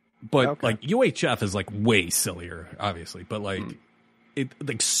 But like UHF is like way sillier, obviously. But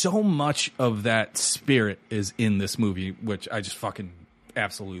like so much of that spirit is in this movie, which I just fucking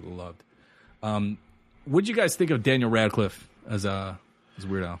absolutely loved. What'd you guys think of Daniel Radcliffe as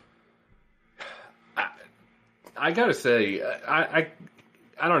Weird Al? I gotta say, I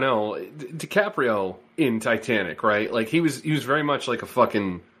don't know. DiCaprio in Titanic, right? Like he was very much like a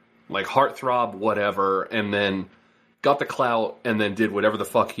fucking like heartthrob, whatever, and then got the clout, and then did whatever the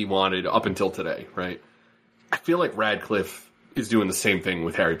fuck he wanted up until today, right? I feel like Radcliffe is doing the same thing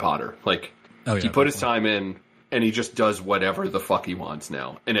with Harry Potter. Like he put his time in, and he just does whatever the fuck he wants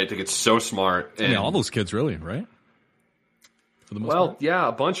now, and I think it's so smart. And all those kids, really, right? For the most part. Yeah,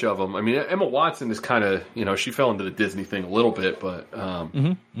 a bunch of them. I mean, Emma Watson is kind of, she fell into the Disney thing a little bit, but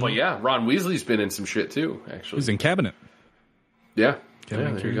but yeah, Ron Weasley's been in some shit too, actually. He's in Cabinet. Yeah.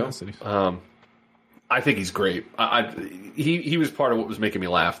 Cabinet there you go. Curiosities. I think he's great. He was part of what was making me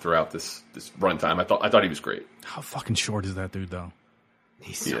laugh throughout this runtime. I thought he was great. How fucking short is that dude, though?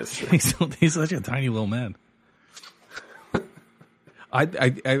 He's He's such a tiny little man.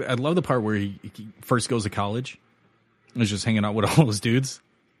 I love the part where he first goes to college. He's just hanging out with all those dudes.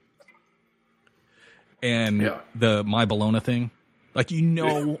 And the My Bologna thing. Like,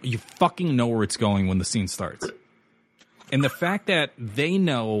 you fucking know where it's going when the scene starts. And the fact that they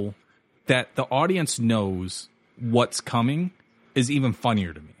know that the audience knows what's coming is even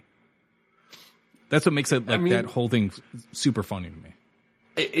funnier to me. That's what makes it that whole thing super funny to me.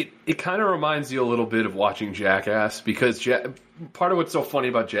 It kind of reminds you a little bit of watching Jackass, because part of what's so funny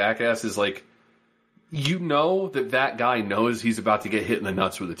about Jackass is like, that guy knows he's about to get hit in the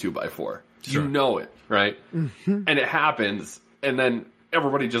nuts with a 2x4. Sure. You know it, right? Mm-hmm. And it happens, and then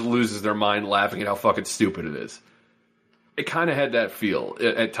everybody just loses their mind laughing at how fucking stupid it is. It kind of had that feel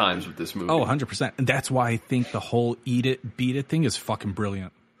at times with this movie. Oh, 100%. And that's why I think the whole eat it, beat it thing is fucking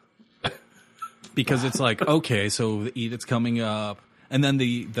brilliant. Because it's like, okay, so the eat it's coming up, and then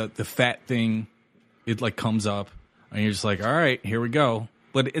the fat thing, it like comes up, and you're just like, all right, here we go.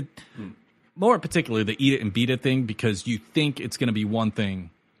 But more particularly the eat it and beat it thing, because you think it's going to be one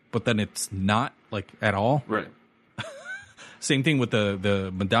thing, but then it's not, like, at all. Right. Same thing with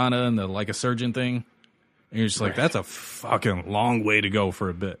the Madonna and the like a surgeon thing. And you're just like, that's a fucking long way to go for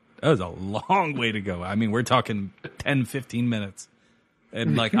a bit. That was a long way to go. I mean, we're talking 10, 15 minutes.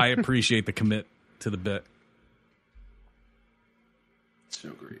 And like, I appreciate the commit to the bit. So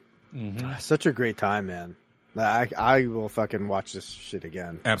great. Such a great time, man. I will fucking watch this shit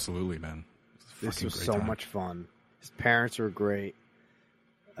again. Absolutely, man. This was so much fun. His parents were great.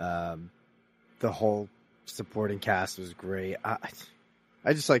 The whole supporting cast was great. I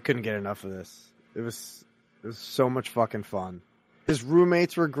just like couldn't get enough of this. It was so much fucking fun. His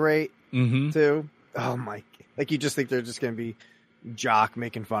roommates were great too. Oh my! Like you just think they're just gonna be Jock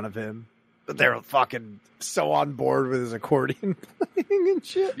making fun of him, but they're fucking so on board with his accordion playing and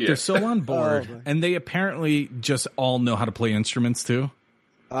shit. Yeah. They're so on board, and they apparently just all know how to play instruments too.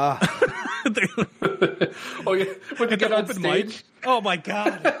 Oh yeah, when they get on stage. Mic. Oh my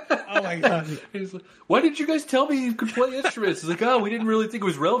god! Oh my god! He's like, "Why didn't you guys tell me you could play instruments?" It's like, "Oh, we didn't really think it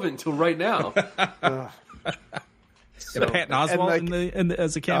was relevant until right now." So, Pat Oswalt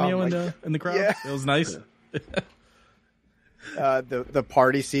as a cameo in the crowd. Yeah. It was nice. The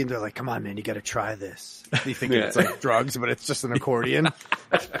party scene, they're like, "Come on, man, you got to try this." You think it's like drugs, but it's just an accordion.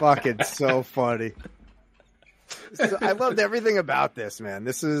 It's fucking so funny. So, I loved everything about this, man.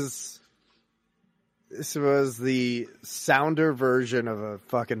 This was the Sounder version of a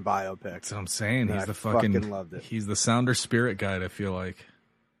fucking biopic. That's what I'm saying. He's the fucking loved it. He's the Sounder spirit guide, I feel like.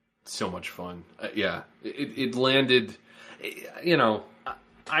 So much fun. Yeah, it landed. You know,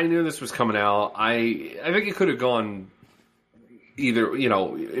 I knew this was coming out. I think it could have gone either, you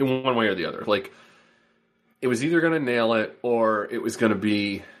know, in one way or the other. Like, it was either going to nail it or it was going to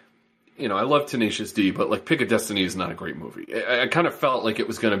be, you know, I love Tenacious D, but like Pick of Destiny is not a great movie. I kind of felt like it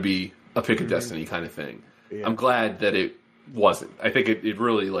was going to be a Pick of Destiny kind of thing. Yeah. I'm glad that it wasn't. I think it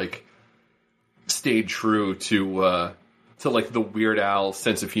really like stayed true to like the Weird Al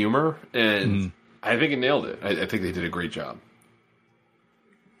sense of humor, and I think it nailed it. I think they did a great job.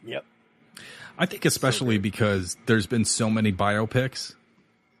 Yep. I think especially because there's been so many biopics.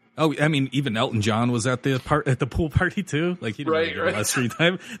 Oh, I mean, even Elton John was at the pool party too. Like he didn't get last free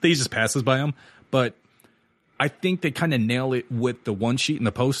time. They just passes by him. But I think they kind of nail it with the one sheet and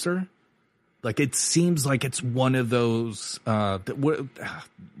the poster. Like it seems like it's one of those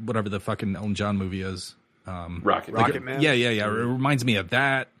whatever the fucking Elton John movie is. Rocket Man. Yeah. It reminds me of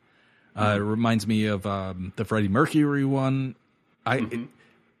that. It reminds me of the Freddie Mercury one.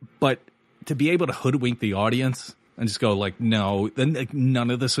 But to be able to hoodwink the audience and just go like, no, then like,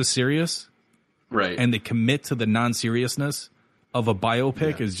 none of this was serious, right? And they commit to the non-seriousness of a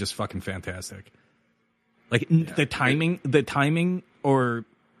biopic is just fucking fantastic. Like the timing or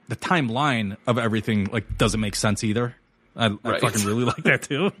the timeline of everything like doesn't make sense either. I fucking really like that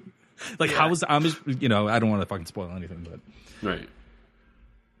too. Like I don't want to fucking spoil anything, but right.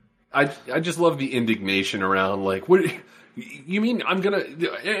 I just love the indignation around like, what you mean I'm gonna,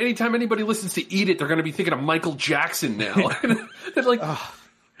 anytime anybody listens to Eat It, they're gonna be thinking of Michael Jackson now. And like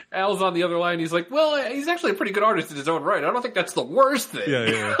Al's on the other line, he's like, well, he's actually a pretty good artist in his own right. I don't think that's the worst thing.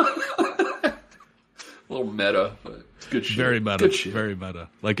 Yeah. A little meta, but it's good shit. Very meta. Good shit. Very meta.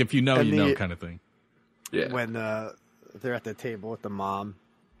 Like if you know, you know kind of thing. Yeah. When they're at the table with the mom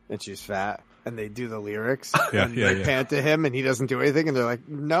and she's fat and they do the lyrics and they pan to him and he doesn't do anything and they're like,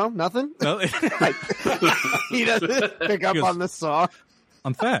 no, nothing. No. He doesn't pick up on the song.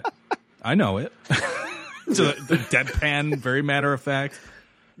 I'm fat. I know it. So the deadpan, very matter of fact.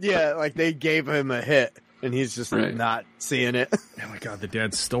 Yeah, like they gave him a hit and he's just not seeing it. Oh my God, the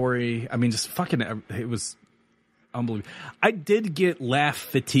dad's story. I mean, just fucking, it was unbelievable. I did get laugh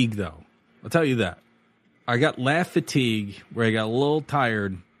fatigue though. I'll tell you that. I got laugh fatigue where I got a little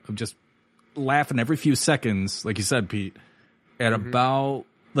tired of just laughing every few seconds, like you said, Pete, at about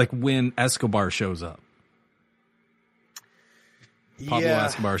like when Escobar shows up. Pablo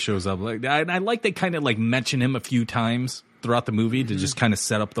Escobar shows up. Like, I like they kind of like mention him a few times throughout the movie to just kind of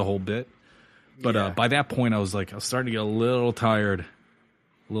set up the whole bit. But by that point, I was starting to get a little tired,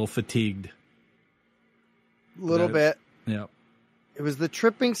 a little fatigued. A little bit. Yeah. It was the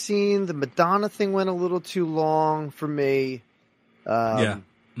tripping scene. The Madonna thing went a little too long for me. Yeah.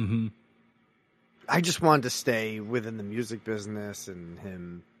 Mm-hmm. I just wanted to stay within the music business and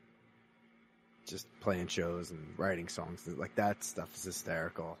him just playing shows and writing songs. Like that stuff is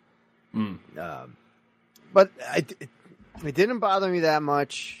hysterical. But it didn't bother me that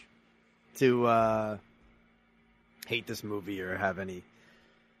much to hate this movie or have any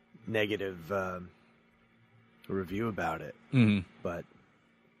negative review about it. But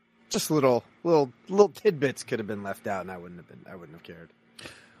just little tidbits could have been left out, and I wouldn't have cared.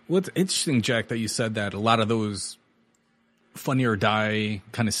 Well, it's interesting, Jack, that you said that a lot of those Funny or Die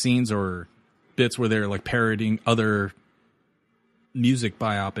kind of scenes or bits where they're like parodying other music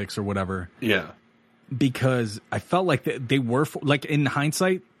biopics or whatever. Yeah. because I felt like they were like in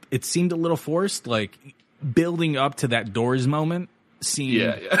hindsight, it seemed a little forced. Like building up to that Doors moment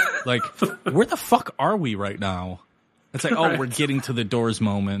seemed like where the fuck are we right now? It's like, oh, we're getting to the Doors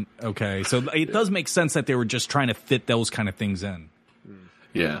moment. Okay, so it does make sense that they were just trying to fit those kind of things in.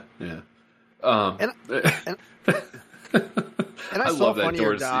 Yeah. And I saw love that Funny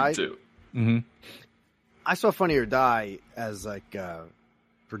or Doors Die scene too. Mm-hmm. I saw Funny or Die as like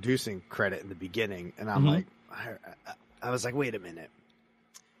producing credit in the beginning, and I'm like, I was like, wait a minute.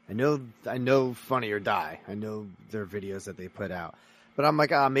 I know Funny or Die. I know their videos that they put out, but I'm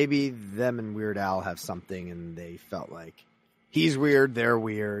like, maybe them and Weird Al have something, and they felt like he's weird, they're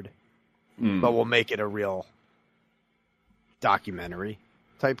weird, but we'll make it a real documentary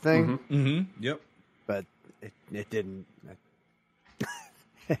type thing. Mm-hmm. Yep. But it didn't.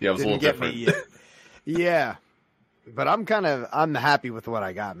 Yeah, it was a little different. Yeah, but I'm happy with what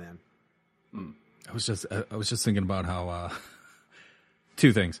I got, man. I was just thinking about how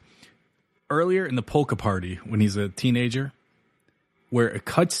two things. Earlier in the polka party when he's a teenager, where it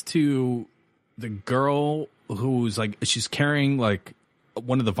cuts to the girl who's like she's carrying like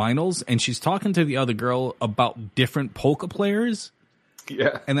one of the vinyls and she's talking to the other girl about different polka players.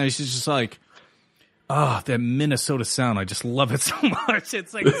 Yeah. And then she's just like, oh, that Minnesota sound. I just love it so much.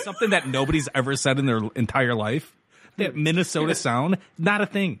 It's like something that nobody's ever said in their entire life. That Minnesota sound, not a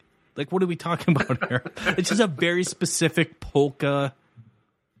thing. Like, what are we talking about here? It's just a very specific polka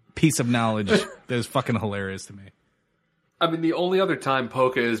piece of knowledge that is fucking hilarious to me. I mean, the only other time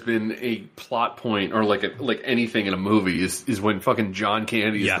polka has been a plot point or like anything in a movie is when fucking John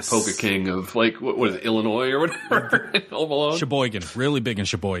Candy is the polka king of like what was it, Illinois or whatever. Home Alone. Sheboygan, really big in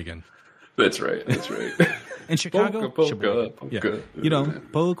Sheboygan. That's right. In Chicago, polka. Yeah. You know,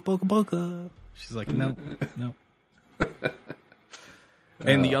 polka. She's like, no.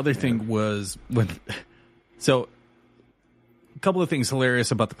 And the other thing was when, so a couple of things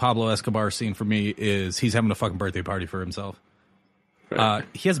hilarious about the Pablo Escobar scene for me is he's having a fucking birthday party for himself.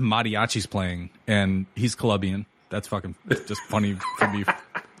 He has mariachis playing and he's Colombian. That's fucking just funny for me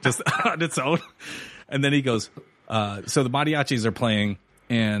just on its own. And then he goes, so the mariachis are playing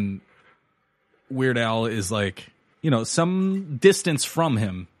and Weird Al is like, some distance from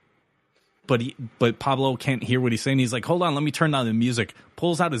him. But Pablo can't hear what he's saying. He's like, hold on, let me turn down the music.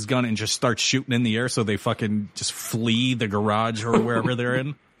 Pulls out his gun and just starts shooting in the air so they fucking just flee the garage or wherever they're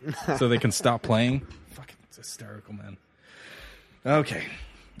in so they can stop playing. Fucking it's hysterical, man. Okay.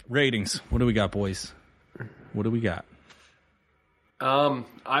 Ratings. What do we got, boys? What do we got?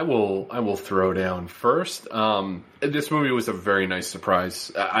 I will throw down first. This movie was a very nice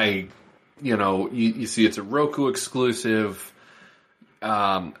surprise. You see it's a Roku exclusive.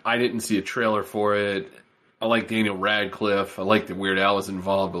 I didn't see a trailer for it. I like Daniel Radcliffe. I like that Weird Al was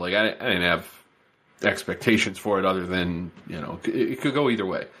involved, but like I didn't have expectations for it other than, it could go either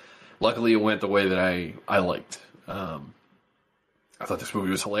way. Luckily, it went the way that I liked. I thought this movie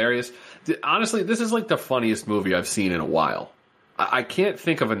was hilarious. Honestly, this is like the funniest movie I've seen in a while. I can't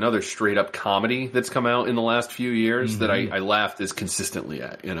think of another straight up comedy that's come out in the last few years that I laughed as consistently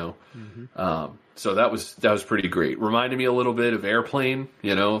at, So that was pretty great. Reminded me a little bit of Airplane,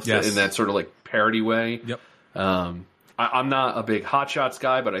 in that sort of like parody way. Yep. I'm not a big Hot Shots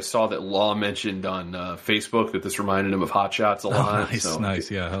guy, but I saw that Law mentioned on Facebook that this reminded him of Hot Shots a lot.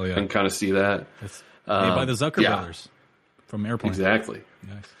 Nice. Yeah, hell yeah. I can kind of see that. It's made by the Zucker brothers from Airplane. Exactly.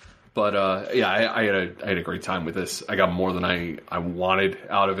 Nice. But I had a great time with this. I got more than I wanted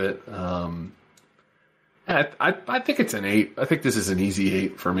out of it. I think it's an 8. I think this is an easy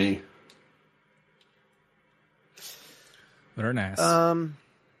 8 for me. Very nice. I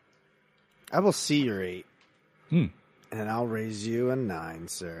will see your 8. And I'll raise you a 9,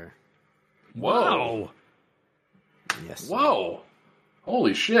 sir. Whoa. Yes. Sir. Whoa.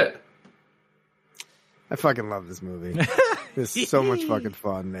 Holy shit. I fucking love this movie. It's so much fucking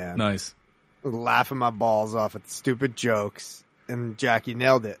fun, man. Nice. Laughing my balls off at stupid jokes. And Jackie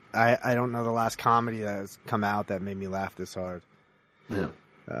nailed it. I don't know the last comedy that has come out that made me laugh this hard. Yeah.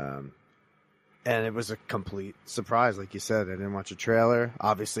 And it was a complete surprise, like you said. I didn't watch a trailer.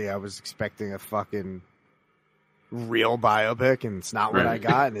 Obviously, I was expecting a fucking real biopic, and it's not what I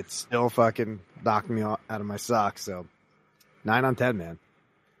got, and it still fucking knocked me out of my socks. So, 9 on 10, man.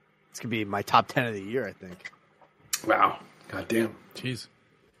 It's going to be my top 10 of the year, I think. Wow. God damn. Jeez.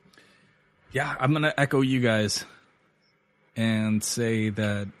 Yeah, I'm going to echo you guys and say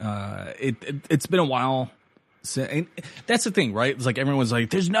that it's been a while. And that's the thing, right? It's like everyone's like,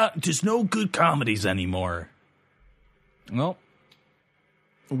 there's no good comedies anymore. Well,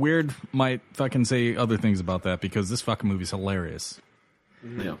 Weird might fucking say other things about that because this fucking movie's hilarious.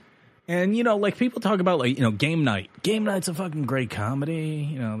 Yeah. And, you know, like people talk about, like, you know, Game Night. Game Night's a fucking great comedy.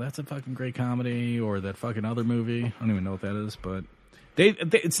 You know, that's a fucking great comedy. Or that fucking other movie. I don't even know what that is, but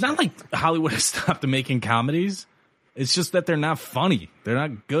it's not like Hollywood has stopped making comedies. It's just that they're not funny. They're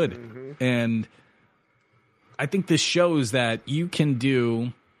not good. Mm-hmm. And I think this shows that you can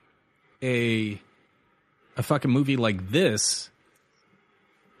do a fucking movie like this.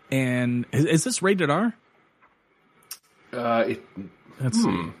 And is this rated R?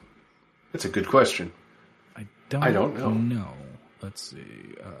 That's a good question. I don't know. No. Let's see.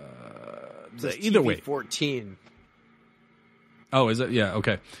 Either way. 14. Oh, is it? Yeah,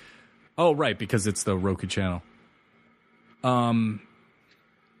 okay. Oh, right, because it's the Roku channel. I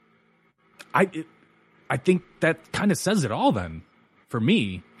think that kind of says it all then for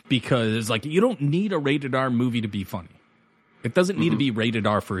me, because like you don't need a rated R movie to be funny. It doesn't need to be rated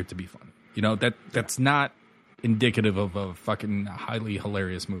R for it to be funny. You know, that's not indicative of a fucking highly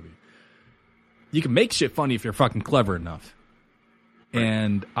hilarious movie. You can make shit funny if you're fucking clever enough. Right.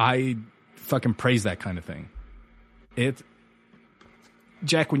 And I fucking praise that kind of thing.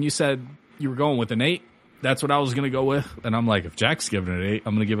 Jack, when you said you were going with an 8, that's what I was going to go with. And I'm like, if Jack's giving it an 8,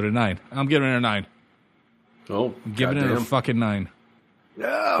 I'm going to give it a 9. I'm giving it a 9. Oh, I'm giving it a fucking 9. No.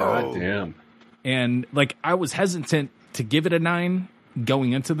 God damn. And like, I was hesitant to give it a 9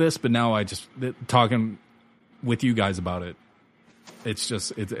 going into this, but now I just, talking with you guys about it, it's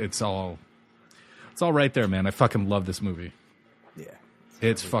just, it's all right there, man. I fucking love this movie. Yeah.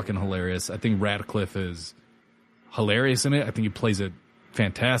 It's fucking hilarious. I think Radcliffe is hilarious in it. I think he plays it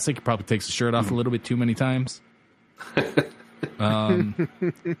fantastic. He probably takes the shirt off a little bit too many times. You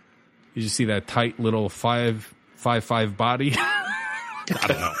just see that tight little 5'5" body. I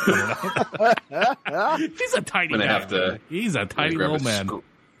don't know. He's a tiny guy. He's a tiny little man.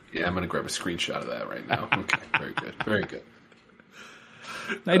 Yeah, I'm going to grab a screenshot of that right now. Okay, very good. Very good.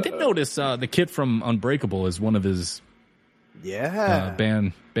 I did notice the kid from Unbreakable is one of his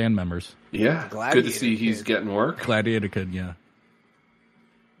band members. Yeah, good to see he's getting work. Gladiator Kid, yeah.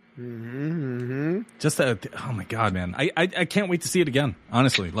 Just that, oh my god, man! I can't wait to see it again.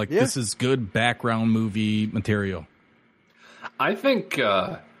 Honestly, like this is good background movie material. I think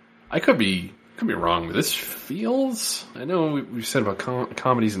I could be wrong, but this feels. I know we've said about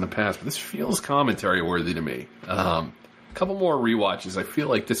comedies in the past, but this feels commentary worthy to me. A couple more rewatches. I feel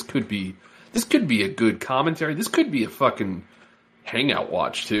like this could be a good commentary. This could be a fucking hangout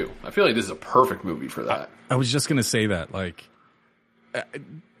watch too. I feel like this is a perfect movie for that. I was just gonna say that, like,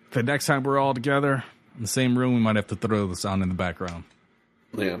 the next time we're all together in the same room, we might have to throw this on in the background.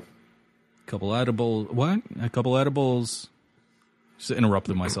 Yeah. A couple edibles. Just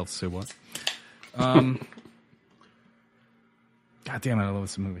interrupted myself to say what. God damn it, I love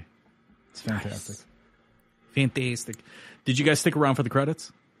this movie. It's fantastic. Nice. Fantastic. Did you guys stick around for the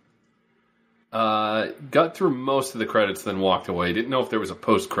credits? Got through most of the credits, then walked away. Didn't know if there was a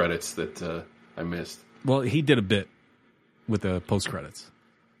post-credits that I missed. Well, he did a bit with the post-credits.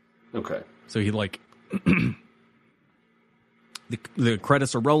 Okay. So he, like... the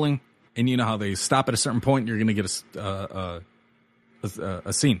credits are rolling, and you know how they stop at a certain point, and you're going to get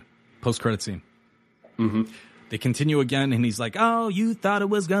a scene. Post-credit scene. Mm-hmm. They continue again, and he's like, "Oh, you thought it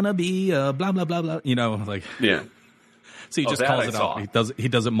was gonna be blah blah blah blah," you know, like yeah. So he just calls it out. He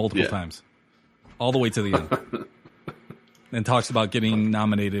does it multiple times, all the way to the end, and talks about getting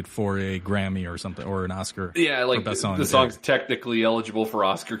nominated for a Grammy or something or an Oscar. Yeah, like for best song. The song's technically eligible for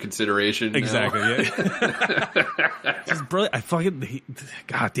Oscar consideration. Exactly. Yeah. Just brilliant.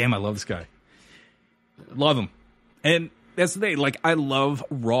 God damn, I love this guy. Love him, and that's the thing. Like, I love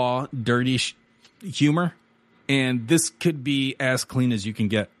raw, dirty humor. And this could be as clean as you can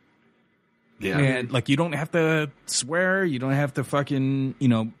get. Yeah. And, like, you don't have to swear. You don't have to fucking,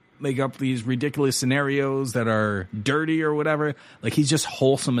 make up these ridiculous scenarios that are dirty or whatever. Like, he's just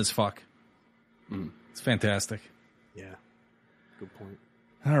wholesome as fuck. It's fantastic. Yeah. Good point.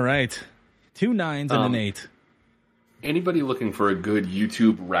 All right. 2 9s and an 8. Anybody looking for a good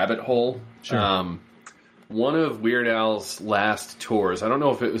YouTube rabbit hole? Sure. One of Weird Al's last tours, I don't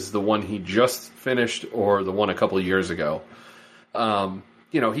know if it was the one he just finished or the one a couple of years ago.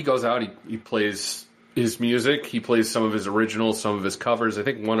 He goes out, he plays his music, he plays some of his originals, some of his covers. I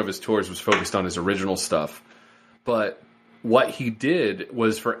think one of his tours was focused on his original stuff. But what he did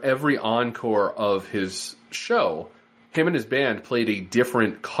was for every encore of his show, him and his band played a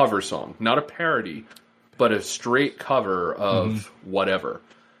different cover song. Not a parody, but a straight cover of whatever.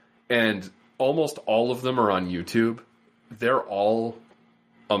 And almost all of them are on YouTube. They're all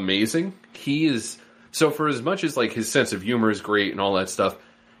amazing. So for as much as like his sense of humor is great and all that stuff,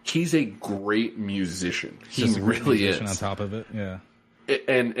 he's a great musician. He really is. On top of it, yeah.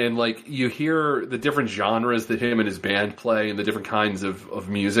 And like you hear the different genres that him and his band play and the different kinds of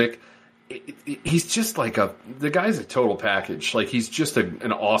music. He's just like the guy's a total package. Like he's just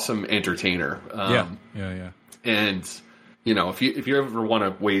an awesome entertainer. Yeah. And you know, if you ever want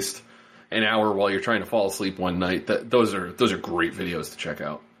to waste an hour while you're trying to fall asleep one night, those are great videos to check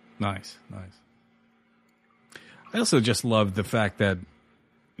out. Nice. I also just love the fact that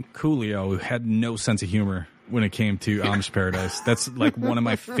Coolio had no sense of humor when it came to Amish Paradise. That's like one of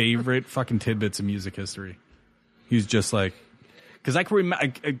my favorite fucking tidbits of music history. He was just like, because I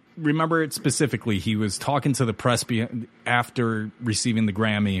remember it specifically. He was talking to the press after receiving the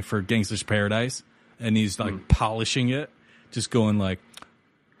Grammy for Gangsta's Paradise, and he's like polishing it, just going like,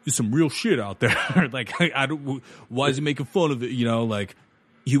 "There's some real shit out there." Like, I don't. Why is he making fun of it? You know, like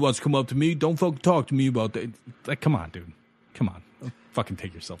he wants to come up to me. Don't fucking talk to me about that. Like, come on, dude. Come on. Don't fucking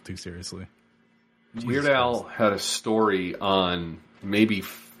take yourself too seriously. Weird Al had a story on maybe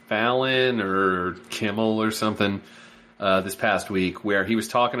Fallon or Kimmel or something this past week where he was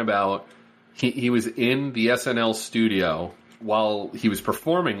talking about he was in the SNL studio while he was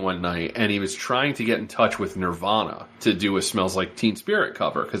performing one night, and he was trying to get in touch with Nirvana to do a Smells Like Teen Spirit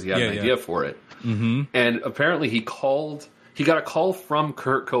cover because he had an idea for it. Mm-hmm. And apparently he got a call from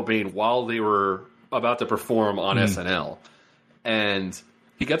Kurt Cobain while they were about to perform on SNL. And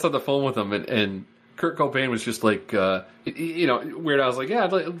he gets on the phone with him, and Kurt Cobain was just like, you know, Weird Al was like, yeah,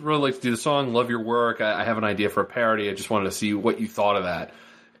 I'd really like to do the song, love your work, I have an idea for a parody, I just wanted to see what you thought of that.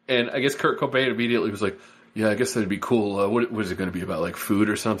 And I guess Kurt Cobain immediately was like, yeah, I guess that'd be cool. What is it going to be about, like food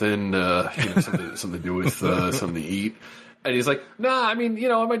or something? You know, something to do with something to eat? And he's like, nah, I mean, you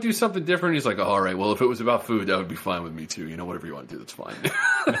know, I might do something different. He's like, oh, all right, well, if it was about food, that would be fine with me too. You know, whatever you want to do, that's fine.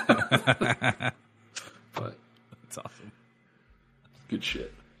 But that's awesome. Good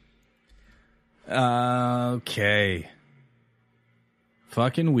shit. Okay.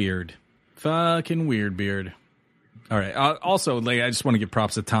 Fucking weird beard. All right. Also, like, I just want to give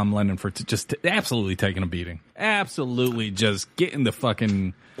props to Tom Lennon for just absolutely taking a beating. Absolutely just getting the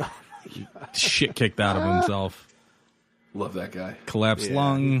fucking shit kicked out of himself. Love that guy. Collapsed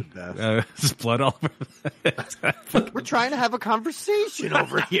lung. His blood all over. We're trying to have a conversation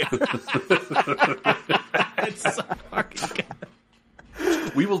over here. It's so fucking good.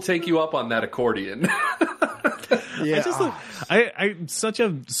 We will take you up on that accordion. Yeah. I'm such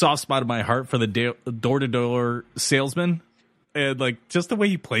a soft spot in my heart for the door-to-door salesman. And, like, just the way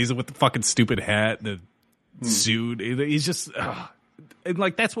he plays it with the fucking stupid hat, the suit. He's just... and,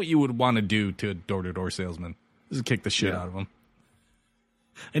 like, that's what you would want to do to a door-to-door salesman. Just kick the shit out of him.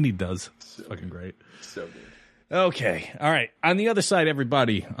 And he does. It's fucking great. So good. Okay. All right. On the other side,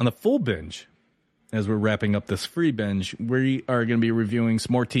 everybody, on the full binge, as we're wrapping up this free binge, we are going to be reviewing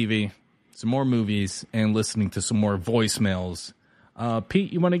some more TV, some more movies, and listening to some more voicemails.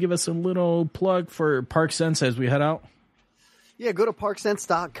 Pete, you want to give us a little plug for ParkSense as we head out? Yeah, go to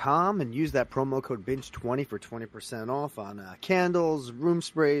parksense.com and use that promo code BINGE20 for 20% off on candles, room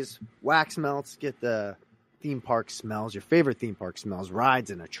sprays, wax melts. Get the theme park smells, your favorite theme park smells, rides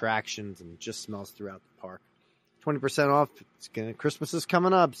and attractions, and just smells throughout the park. 20% off. Christmas is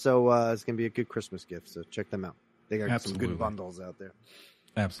coming up, so it's going to be a good Christmas gift, so check them out. They got some good bundles out there.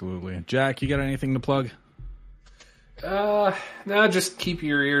 Absolutely. Jack, you got anything to plug? No, just keep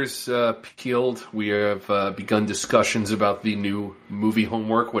your ears peeled. We have begun discussions about the new movie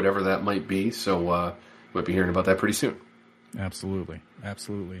Homework, whatever that might be, so we'll be hearing about that pretty soon. Absolutely.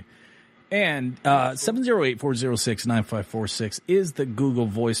 And 708-406-9546 is the Google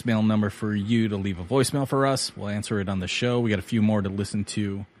voicemail number for you to leave a voicemail for us. We'll answer it on the show. We got a few more to listen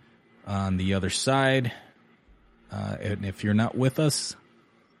to on the other side. And if you're not with us,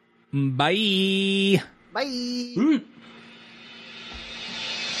 bye. Bye.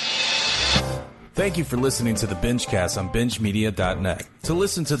 Thank you for listening to the BingeCast on BingeMedia.net. To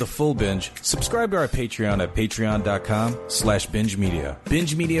listen to the full binge, subscribe to our Patreon at patreon.com/BingeMedia.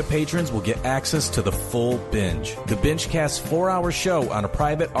 Binge Media patrons will get access to the full binge, the BingeCast 4-hour show on a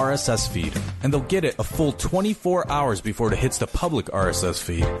private RSS feed, and they'll get it a full 24 hours before it hits the public RSS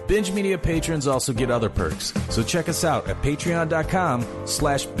feed. Binge Media patrons also get other perks, so check us out at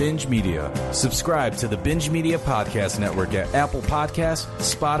patreon.com/BingeMedia. Subscribe to the Binge Media Podcast Network at Apple Podcasts,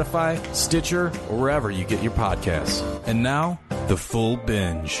 Spotify, Stitcher, or wherever you get your podcasts. And now, the full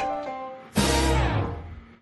binge.